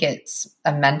think it's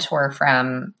a mentor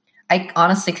I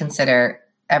honestly consider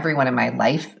everyone in my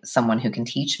life someone who can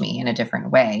teach me in a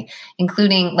different way,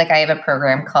 including like I have a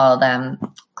program called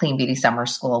Clean Beauty Summer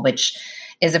School, which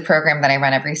is a program that I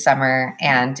run every summer.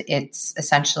 And it's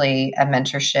essentially a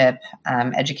mentorship,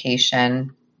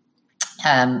 education,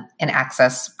 and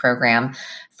access program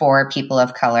for people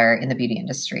of color in the beauty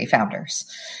industry, founders.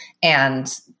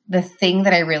 And the thing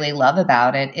that I really love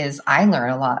about it is I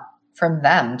learn a lot from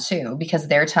them too, because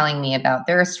they're telling me about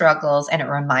their struggles, and it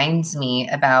reminds me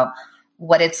about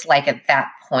what it's like at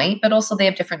that point, but also they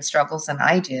have different struggles than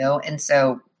I do. And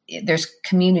so there's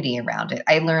community around it.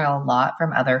 I learn a lot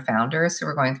from other founders who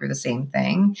are going through the same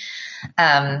thing.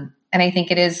 And I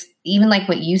think it is even like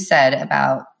what you said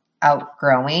about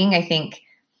outgrowing. I think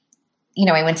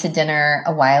I went to dinner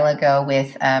a while ago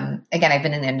with, again, I've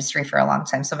been in the industry for a long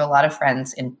time, so I have a lot of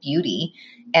friends in beauty.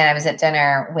 And I was at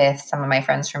dinner with some of my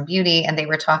friends from beauty, and they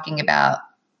were talking about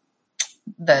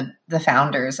the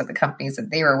founders of the companies that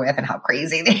they were with and how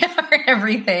crazy they are and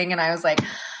everything. And I was like,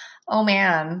 oh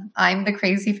man, I'm the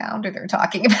crazy founder they're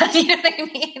talking about. You know what I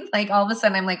mean? Like all of a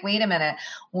sudden I'm like, wait a minute,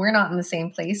 we're not in the same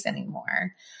place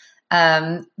anymore.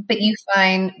 But you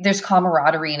find there's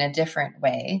camaraderie in a different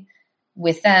way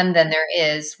with them than there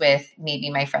is with maybe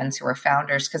my friends who are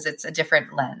founders, because it's a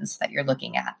different lens that you're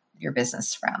looking at your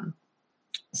business from.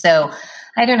 So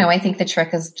I don't know. I think the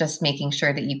trick is just making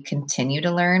sure that you continue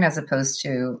to learn, as opposed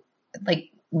to like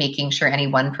making sure any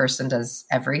one person does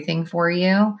everything for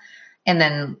you, and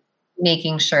then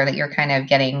making sure that you're kind of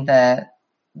getting the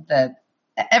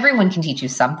everyone can teach you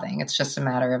something. It's just a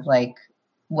matter of like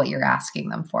what you're asking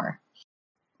them for.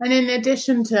 And in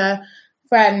addition to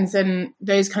friends and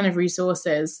those kind of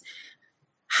resources,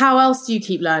 how else do you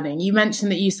keep learning? You mentioned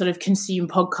that you sort of consume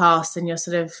podcasts and you're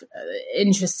sort of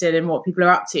interested in what people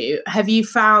are up to. Have you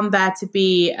found there to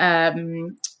be a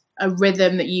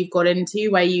rhythm that you've got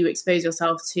into where you expose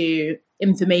yourself to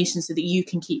information so that you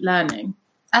can keep learning?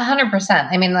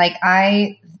 100%. I mean, like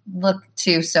I look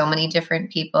to so many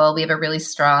different people. We have a really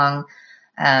strong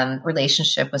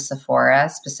relationship with Sephora,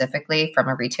 specifically from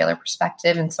a retailer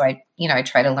perspective. And so I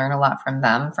try to learn a lot from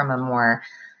them from a more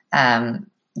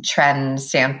trend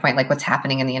standpoint, like what's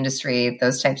happening in the industry,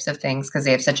 those types of things, because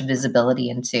they have such visibility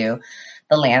into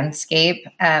the landscape.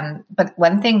 But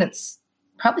one thing that's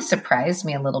probably surprised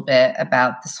me a little bit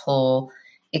about this whole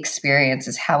experience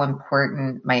is how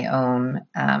important my own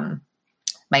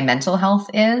my mental health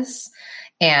is,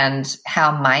 and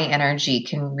how my energy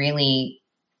can really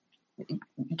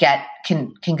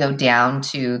can go down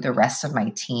to the rest of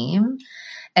my team.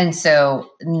 And so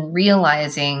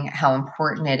realizing how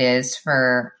important it is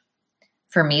for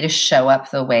me to show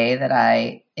up the way that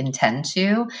I intend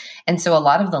to. And so a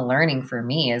lot of the learning for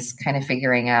me is kind of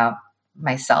figuring out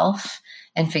myself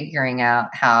and figuring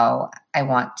out how I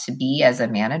want to be as a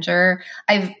manager.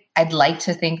 I'd like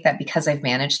to think that because I've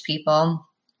managed people,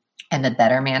 I'm a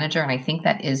better manager. And I think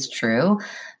that is true.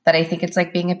 But I think it's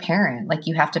like being a parent. Like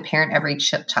you have to parent every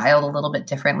child a little bit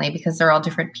differently because they're all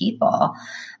different people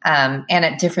and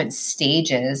at different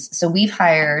stages. So we've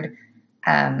hired,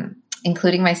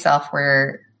 including myself,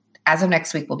 where as of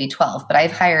next week will be 12, but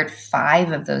I've hired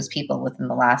 5 of those people within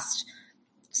the last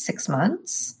 6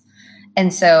 months.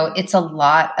 And so it's a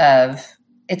lot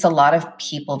of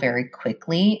people very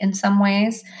quickly in some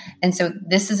ways. And so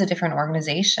this is a different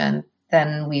organization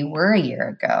than we were a year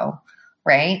ago.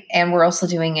 Right. And we're also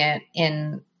doing it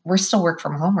we're still work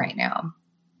from home right now.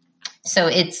 So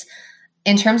it's,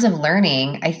 in terms of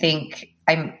learning, I think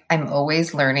I'm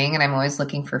always learning, and I'm always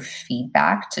looking for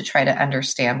feedback to try to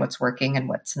understand what's working and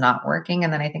what's not working.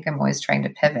 And then I think I'm always trying to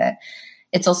pivot.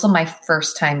 It's also my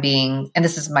first time being, and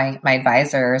this is my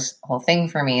advisor's whole thing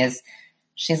for me is,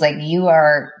 she's like, you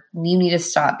need to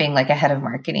stop being like a head of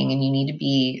marketing and you need to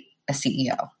be a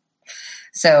CEO.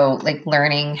 So like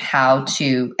learning how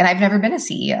to, and I've never been a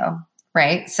CEO,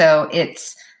 right? So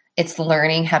it's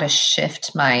learning how to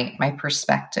shift my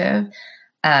perspective,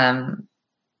 and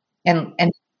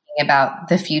thinking about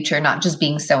the future, not just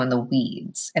being so in the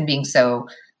weeds and being so,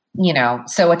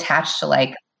 so attached to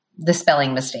like the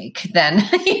spelling mistake then.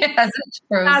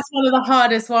 That's one of the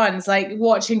hardest ones, like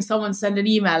watching someone send an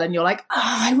email and you're like,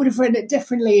 I would have written it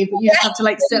differently, but you just have to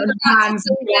like sit on your hands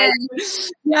and be like,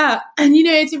 yeah. And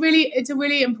it's a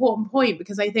really important point,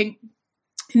 because I think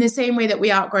in the same way that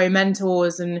we outgrow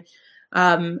mentors and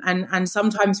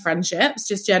sometimes friendships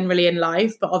just generally in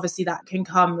life, but obviously that can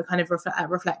come kind of at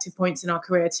reflective points in our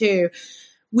career too,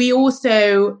 we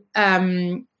also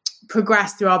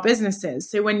progress through our businesses.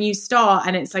 So when you start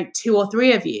and it's like 2 or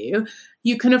 3 of you,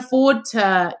 you can afford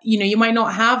to, you might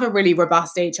not have a really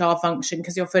robust HR function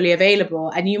because you're fully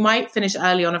available, and you might finish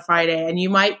early on a Friday and you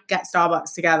might get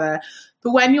Starbucks together.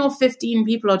 But when you're 15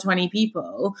 people or 20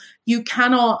 people, you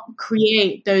cannot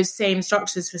create those same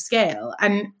structures for scale.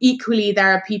 And equally,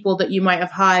 there are people that you might have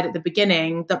hired at the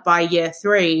beginning that by year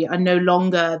 3 are no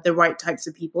longer the right types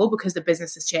of people because the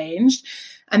business has changed,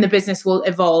 and the business will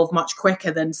evolve much quicker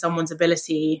than someone's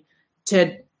ability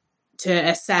to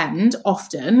ascend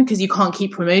often, because you can't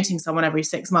keep promoting someone every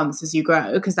 6 months as you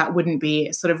grow, because that wouldn't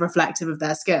be sort of reflective of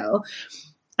their skill.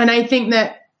 And I think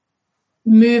that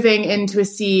moving into a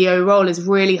CEO role is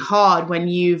really hard when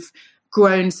you've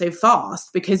grown so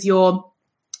fast, because you're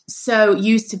so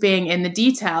used to being in the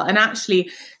detail. And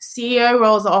actually, CEO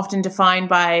roles are often defined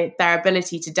by their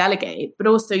ability to delegate, but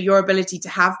also your ability to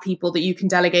have people that you can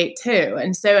delegate to.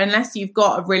 And so unless you've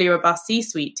got a really robust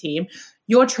C-suite team,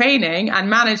 you're training and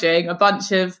managing a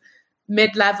bunch of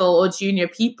mid-level or junior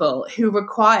people who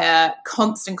require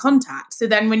constant contact. So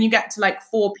then when you get to like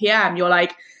 4 p.m, you're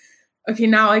like, okay,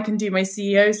 now I can do my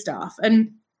CEO stuff.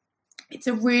 And it's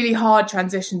a really hard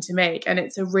transition to make. And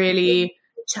it's a really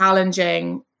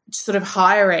challenging sort of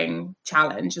hiring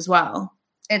challenge as well.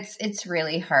 It's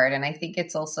really hard. And I think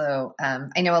it's also,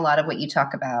 I know a lot of what you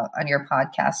talk about on your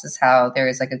podcast is how there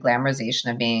is like a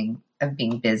glamorization of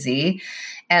being busy.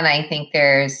 And I think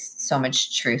there's so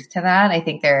much truth to that. I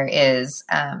think there is,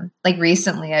 like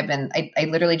recently I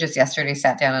literally just yesterday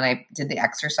sat down and I did the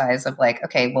exercise of like,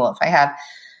 okay, well, if I have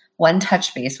one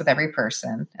touch base with every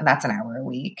person, and that's an hour a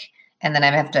week, and then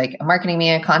I have to like a marketing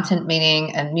meeting, a content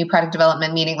meeting, a new product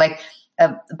development meeting, like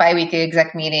a bi-weekly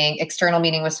exec meeting, external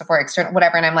meeting with Sephora, external,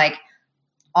 whatever. And I'm like,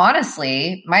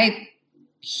 honestly, my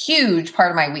huge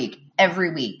part of my week,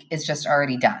 every week is just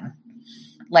already done.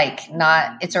 Like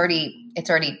it's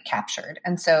already captured.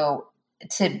 And so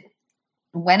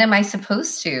when am I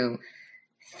supposed to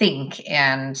think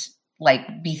and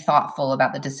like be thoughtful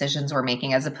about the decisions we're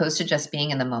making as opposed to just being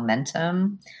in the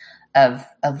momentum of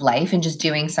life and just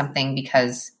doing something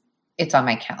because it's on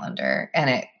my calendar and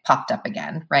it popped up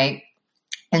again. Right.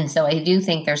 And so I do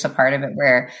think there's a part of it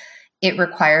where it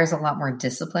requires a lot more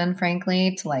discipline,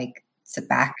 frankly, to like sit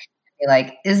back and be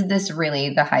like, is this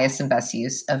really the highest and best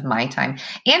use of my time?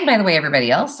 And by the way,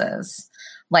 everybody else's,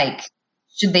 like,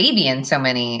 should they be in so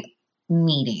many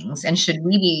meetings? And should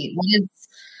we be,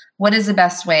 what is the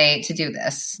best way to do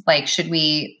this? Like,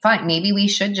 maybe we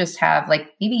should just have like,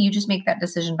 maybe you just make that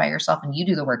decision by yourself and you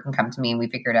do the work and come to me and we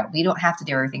figure it out. We don't have to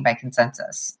do everything by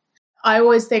consensus. I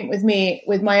always think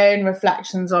with my own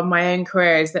reflections on my own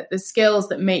career is that the skills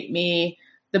that make me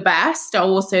the best are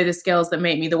also the skills that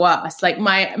make me the worst. Like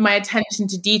my attention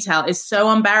to detail is so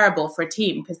unbearable for a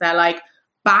team because they're like,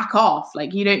 back off.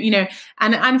 Like, you don't,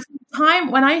 and from the time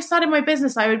when I started my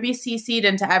business, I would be CC'd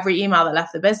into every email that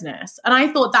left the business. And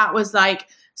I thought that was like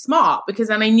smart because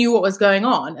then I knew what was going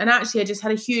on. And actually I just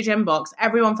had a huge inbox.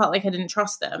 Everyone felt like I didn't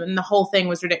trust them. And the whole thing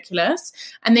was ridiculous.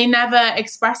 And they never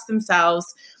expressed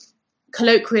themselves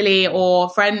colloquially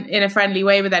or in a friendly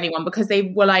way with anyone because they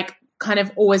were like kind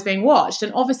of always being watched.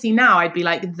 And obviously now I'd be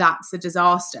like, that's a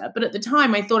disaster. But at the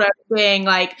time I thought I was being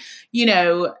like,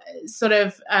 sort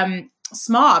of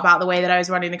smart about the way that I was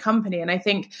running the company. And I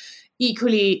think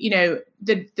equally,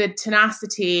 the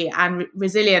tenacity and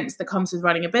resilience that comes with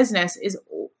running a business is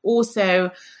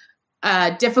also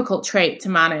a difficult trait to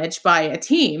manage by a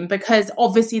team because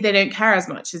obviously they don't care as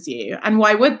much as you. And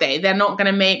why would they? They're not going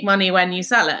to make money when you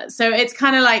sell it. So it's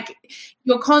kind of like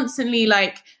you're constantly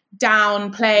like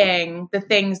downplaying the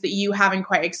things that you have in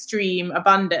quite extreme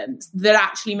abundance that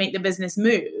actually make the business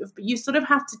move. But you sort of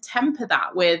have to temper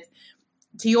that with,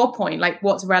 to your point, like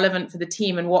what's relevant for the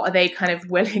team and what are they kind of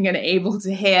willing and able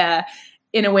to hear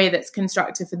in a way that's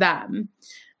constructive for them.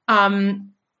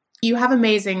 You have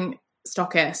amazing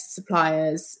stockists,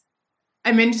 suppliers.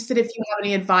 I'm interested if you have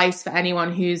any advice for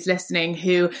anyone who's listening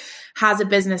who has a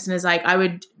business and is like,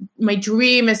 my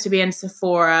dream is to be in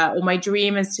Sephora or my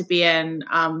dream is to be in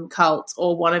Cult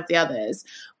or one of the others.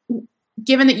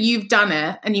 Given that you've done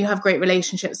it and you have great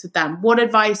relationships with them, what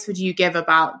advice would you give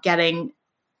about getting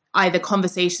either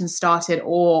conversations started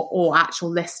or actual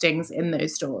listings in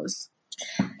those stores?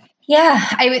 Yeah,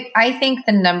 I think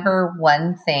the number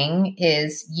one thing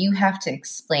is you have to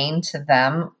explain to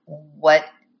them what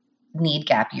need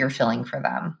gap you're filling for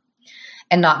them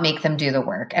and not make them do the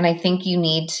work. And I think you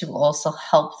need to also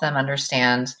help them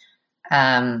understand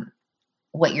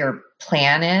what your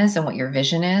plan is and what your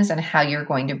vision is and how you're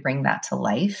going to bring that to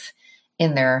life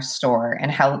in their store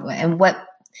and what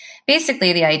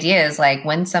basically the idea is like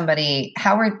when somebody,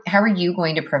 how are you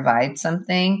going to provide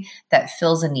something that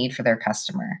fills a need for their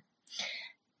customer?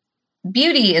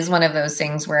 Beauty is one of those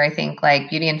things where I think like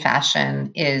beauty and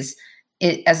fashion is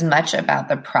as much about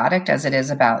the product as it is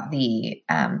about the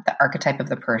archetype of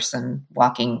the person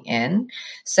walking in.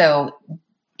 So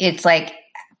it's like,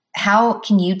 how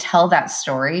can you tell that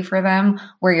story for them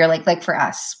where you're like for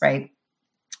us, right?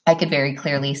 I could very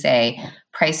clearly say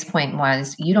price point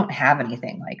was, you don't have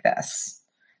anything like this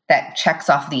that checks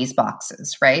off these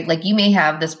boxes, right? Like you may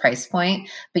have this price point,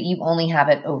 but you only have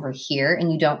it over here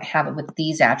and you don't have it with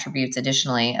these attributes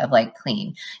additionally of like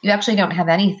clean. You actually don't have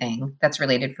anything that's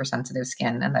related for sensitive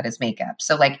skin and that is makeup.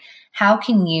 So like, how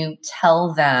can you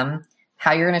tell them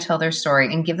how you're going to tell their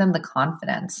story and give them the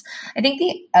confidence? I think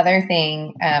the other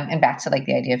thing, and back to like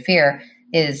the idea of fear,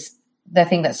 is the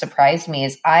thing that surprised me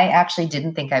is I actually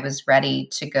didn't think I was ready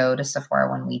to go to Sephora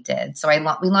when we did. So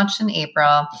we launched in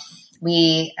April.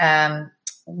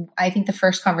 I think the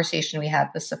first conversation we had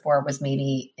with Sephora was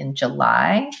maybe in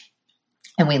July.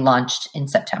 and we launched in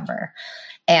September.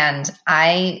 And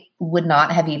I would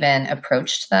not have even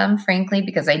approached them, frankly,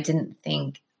 because I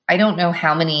don't know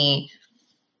how many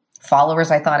followers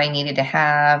I thought I needed to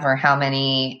have or how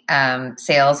many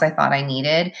sales I thought I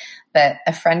needed. But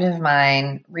a friend of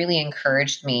mine really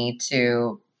encouraged me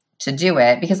to do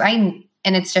it because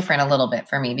and it's different a little bit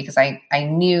for me because I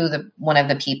knew one of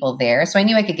the people there. So I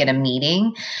knew I could get a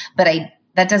meeting, but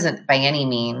that doesn't by any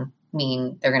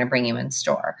mean they're going to bring you in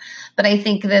store. But I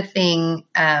think the thing,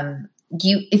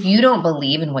 if you don't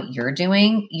believe in what you're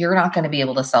doing, you're not going to be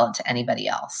able to sell it to anybody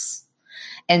else.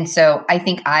 And so I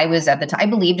think I was at the time, I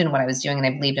believed in what I was doing and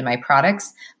I believed in my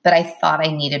products, but I thought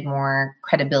I needed more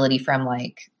credibility from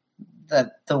like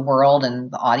the world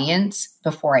and the audience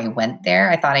before I went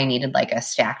there. I thought I needed like a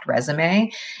stacked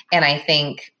resume. And I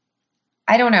think,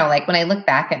 I don't know, like when I look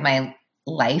back at my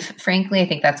life, frankly, I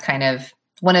think that's kind of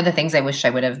one of the things I wish I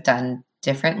would have done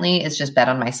differently is just bet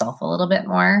on myself a little bit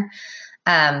more.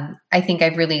 I think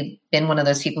I've really been one of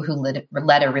those people who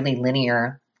led a really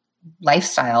linear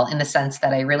lifestyle in the sense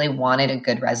that I really wanted a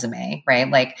good resume, right?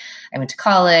 Like I went to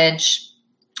college,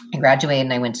 I graduated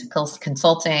and I went to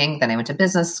consulting, then I went to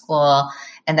business school,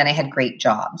 and then I had great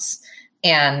jobs.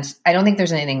 And I don't think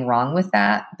there's anything wrong with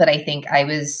that, but I think I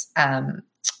was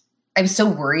so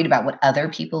worried about what other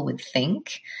people would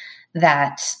think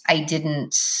that I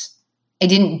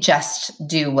didn't just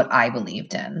do what I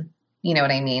believed in. You know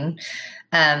what I mean?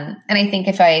 And I think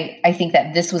I think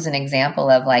that this was an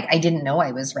example of like, I didn't know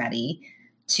I was ready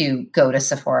to go to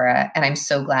Sephora. And I'm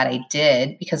so glad I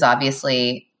did because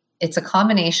obviously it's a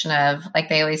combination of, like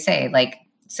they always say, like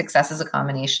success is a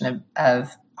combination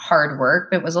of hard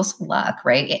work, but it was also luck,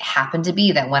 right? It happened to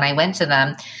be that when I went to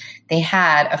them, they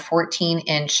had a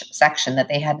 14-inch section that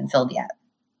they hadn't filled yet.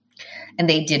 And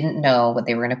they didn't know what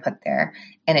they were going to put there.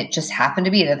 And it just happened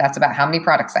to be that that's about how many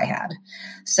products I had.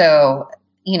 So,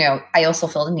 you know, I also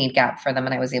filled a need gap for them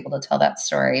and I was able to tell that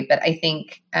story. But I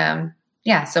think,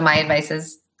 so my advice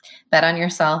is bet on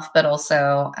yourself, but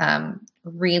also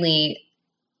really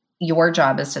your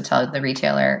job is to tell the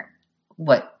retailer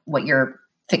what you're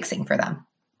fixing for them.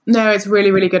 No, it's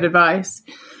really, really good advice.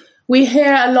 We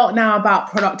hear a lot now about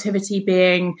productivity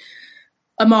being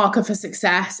a marker for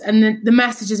success. And the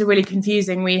messages are really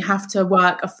confusing. We have to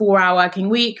work a 4-hour working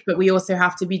week, but we also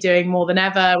have to be doing more than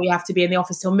ever. We have to be in the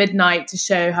office till midnight to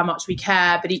show how much we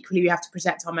care, but equally we have to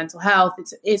protect our mental health.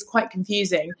 It's quite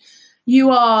confusing.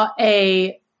 You are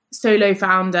a solo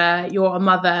founder, you're a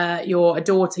mother, you're a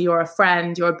daughter, you're a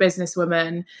friend, you're a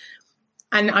businesswoman,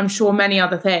 and I'm sure many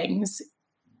other things.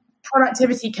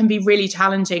 Productivity can be really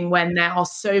challenging when there are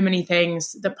so many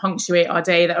things that punctuate our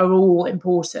day that are all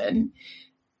important.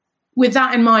 With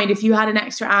that in mind, if you had an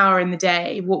extra hour in the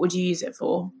day, what would you use it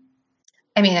for?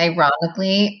 I mean,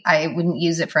 ironically, I wouldn't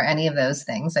use it for any of those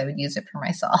things. I would use it for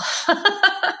myself.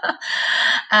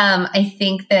 I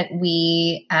think that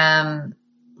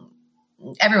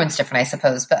everyone's different, I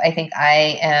suppose, but I think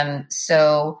I am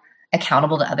so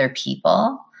accountable to other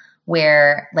people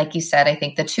where, like you said, I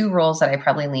think the two roles that I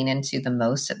probably lean into the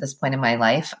most at this point in my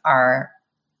life are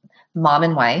mom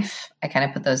and wife. I kind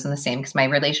of put those in the same because my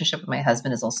relationship with my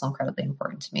husband is also incredibly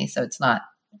important to me. So it's not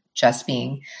just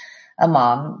being a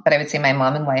mom, but I would say my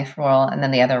mom and wife role. And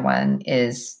then the other one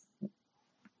is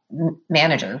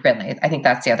manager, really. I think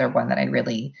that's the other one that I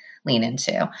really lean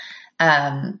into.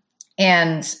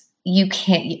 And you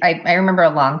can't, I remember a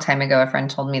long time ago, a friend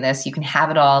told me this, you can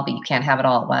have it all, but you can't have it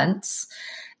all at once.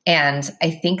 And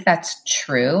I think that's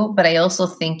true, but I also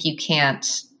think you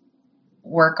can't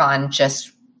work on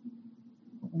just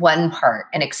one part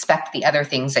and expect the other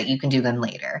things that you can do then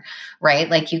later, right?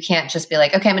 Like you can't just be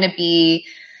like, okay, I'm going to be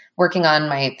working on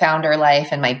my founder life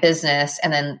and my business,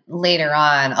 and then later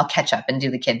on I'll catch up and do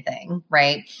the kid thing,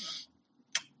 right?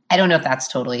 I don't know if that's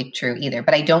totally true either,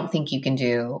 but I don't think you can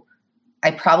do. I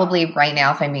probably right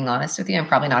now, if I'm being honest with you, I'm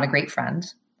probably not a great friend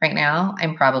right now.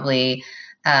 I'm probably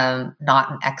not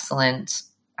an excellent,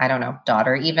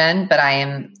 daughter even, but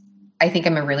I think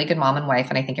I'm a really good mom and wife.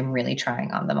 And I think I'm really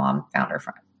trying on the mom founder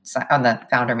front, on the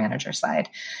founder manager side.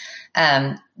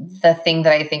 The thing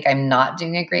that I think I'm not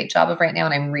doing a great job of right now,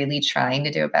 and I'm really trying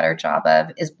to do a better job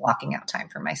of, is blocking out time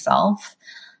for myself.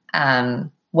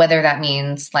 Whether that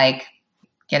means like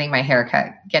getting my hair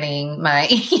cut, getting my,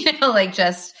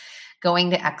 just going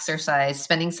to exercise,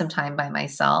 spending some time by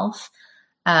myself,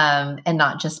 and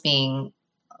not just being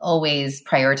always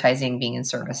prioritizing being in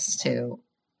service to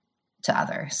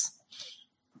others.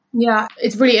 Yeah,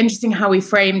 it's really interesting how we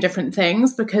frame different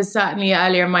things, because certainly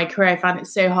earlier in my career, I found it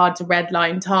so hard to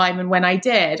redline time. And when I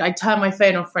did, I'd turn my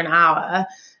phone off for an hour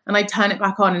and I'd turn it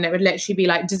back on and it would literally be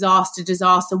like disaster,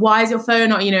 disaster. Why is your phone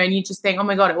not, and you just think, oh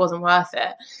my God, it wasn't worth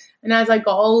it. And as I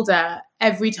got older,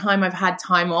 every time I've had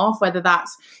time off, whether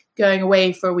that's going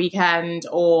away for a weekend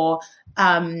or,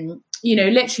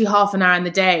 literally half an hour in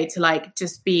the day to like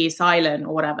just be silent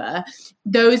or whatever,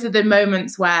 those are the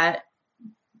moments where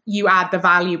you add the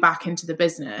value back into the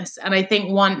business. And I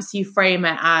think once you frame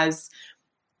it as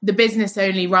the business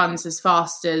only runs as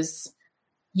fast as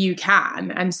you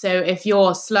can, and so if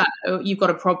you're slow, you've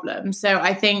got a problem. So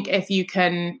I think if you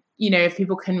can, if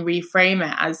people can reframe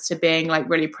it as to being like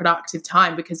really productive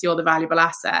time because you're the valuable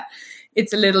asset,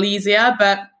 it's a little easier.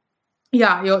 But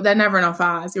yeah, they're never enough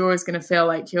hours. You're always going to feel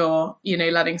like you're,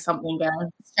 letting something go.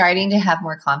 Starting to have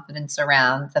more confidence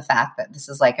around the fact that this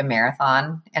is like a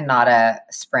marathon and not a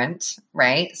sprint,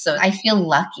 right? So I feel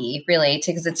lucky really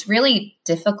because it's really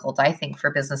difficult, I think,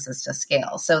 for businesses to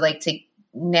scale. So like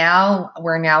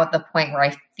we're now at the point where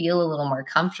I feel a little more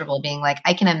comfortable being like,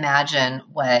 I can imagine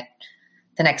what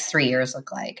the next 3 years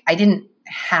look like. I didn't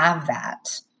have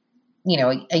that.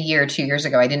 A year or 2 years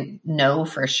ago, I didn't know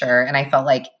for sure. And I felt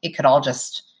like it could all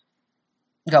just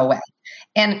go away.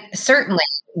 And certainly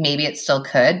maybe it still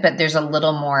could, but there's a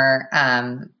little more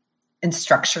in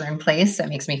structure in place that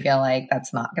makes me feel like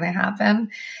that's not going to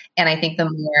happen. And I think the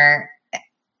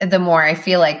more I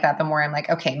feel like that, the more I'm like,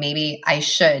 okay, maybe I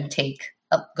should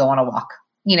go on a walk,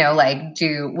 like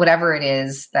do whatever it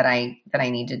is that I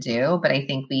need to do. But I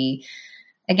think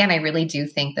I really do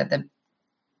think that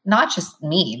not just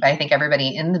me, but I think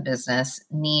everybody in the business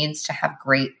needs to have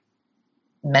great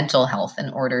mental health in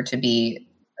order to be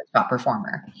a top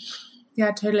performer.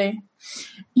 Yeah, totally.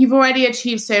 You've already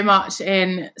achieved so much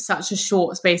in such a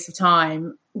short space of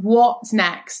time. What's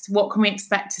next? What can we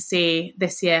expect to see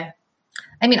this year?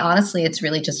 I mean, honestly, it's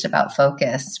really just about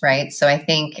focus, right? So I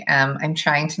think I'm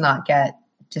trying to not get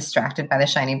distracted by the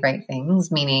shiny, bright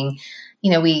things, meaning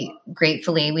we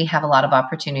have a lot of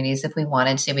opportunities. If we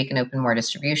wanted to, we can open more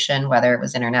distribution, whether it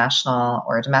was international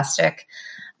or domestic.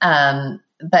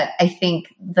 But I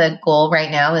think the goal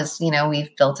right now is,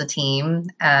 we've built a team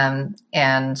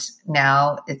and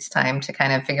now it's time to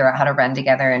kind of figure out how to run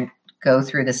together and go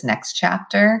through this next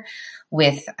chapter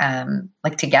with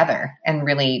together and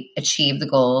really achieve the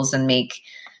goals and make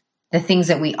the things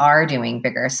that we are doing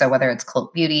bigger. So whether it's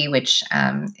Cult Beauty, which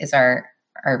is our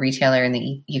retailer in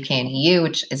the UK and EU,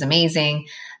 which is amazing,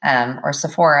 or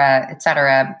Sephora, et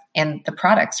cetera. And the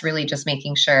products, really just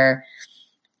making sure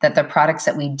that the products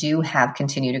that we do have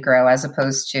continue to grow, as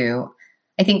opposed to,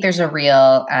 I think there's a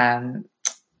real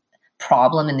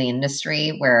problem in the industry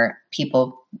where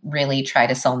people really try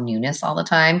to sell newness all the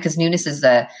time, because newness is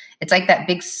it's like that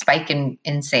big spike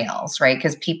in sales, right?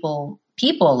 Because people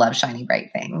love shiny,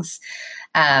 bright things.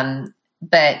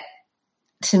 But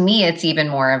to me, it's even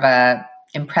more of a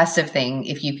impressive thing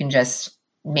if you can just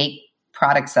make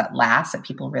products that last, that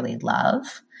people really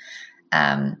love.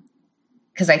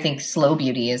 Because I think slow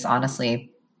beauty is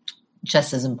honestly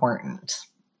just as important,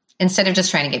 instead of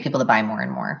just trying to get people to buy more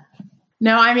and more.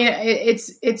 No, I mean,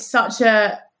 it's such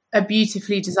a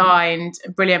beautifully designed,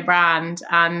 brilliant brand.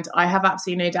 And I have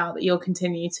absolutely no doubt that you'll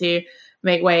continue to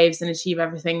make waves and achieve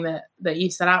everything that you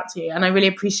set out to. And I really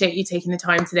appreciate you taking the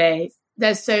time today.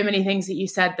 There's so many things that you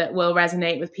said that will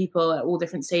resonate with people at all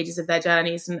different stages of their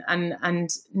journeys, and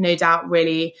no doubt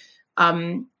really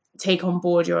take on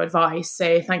board your advice.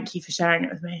 So thank you for sharing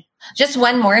it with me. Just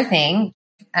one more thing.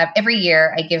 Every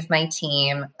year I give my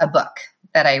team a book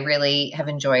that I really have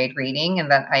enjoyed reading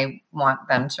and that I want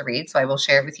them to read. So I will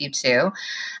share it with you too.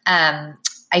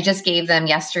 I just gave them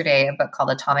yesterday a book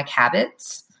called Atomic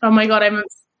Habits. Oh my God, I'm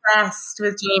obsessed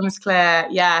with James Clear.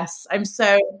 Yes.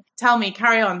 Tell me,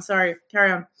 carry on. Sorry,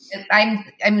 carry on.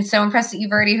 I'm so impressed that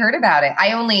you've already heard about it.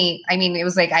 It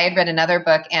was like I had read another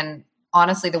book, and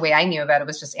honestly, the way I knew about it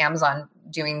was just Amazon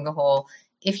doing the whole,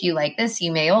 if you like this,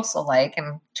 you may also like,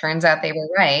 and turns out they were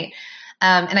right.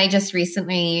 And I just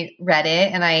recently read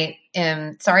it, and I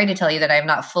am sorry to tell you that I'm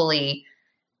not fully,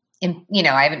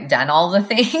 I haven't done all the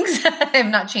things. I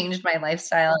have not changed my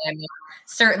lifestyle.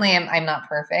 I'm not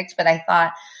perfect, but I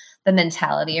thought the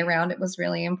mentality around it was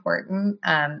really important.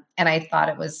 And I thought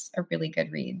it was a really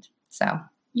good read. So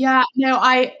yeah, no,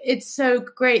 it's so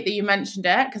great that you mentioned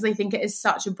it, because I think it is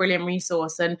such a brilliant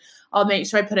resource, and I'll make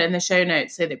sure I put it in the show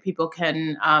notes so that people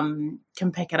can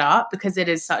pick it up, because it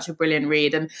is such a brilliant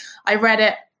read. And I read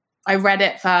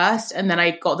it first, and then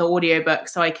I got the audiobook,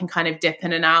 so I can kind of dip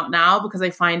in and out now, because I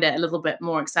find it a little bit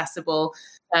more accessible,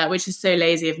 which is so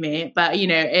lazy of me. But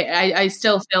I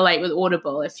still feel like with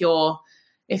Audible, if you're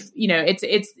if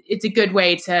it's a good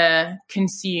way to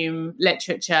consume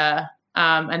literature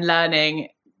and learning,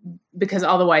 because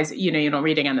otherwise, you're not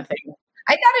reading anything.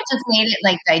 I thought it just made it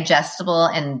like digestible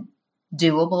and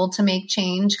doable to make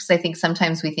change. Because I think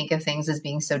sometimes we think of things as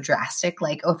being so drastic,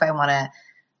 like, oh, if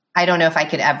I don't know if I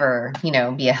could ever,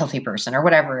 be a healthy person or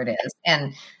whatever it is.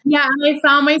 And I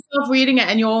found myself reading it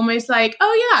and you're almost like,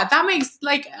 oh yeah, that makes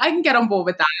like, I can get on board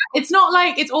with that. It's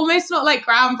almost not like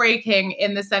groundbreaking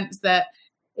in the sense that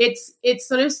it's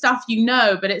sort of stuff,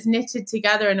 but it's knitted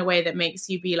together in a way that makes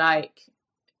you be like,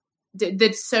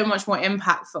 that's so much more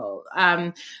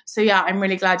impactful. So yeah, I'm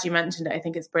really glad you mentioned it. I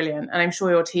think it's brilliant. And I'm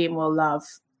sure your team will love,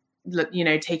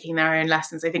 taking their own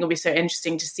lessons. I think it'll be so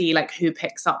interesting to see like who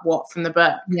picks up what from the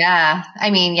book. Yeah.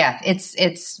 I mean, yeah, it's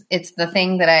the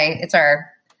thing that it's our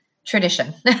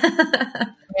tradition.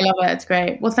 I love it. It's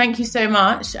great. Well, thank you so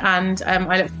much. And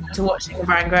I look forward to watching the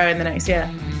brand grow in the next year.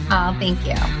 Oh, thank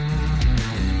you.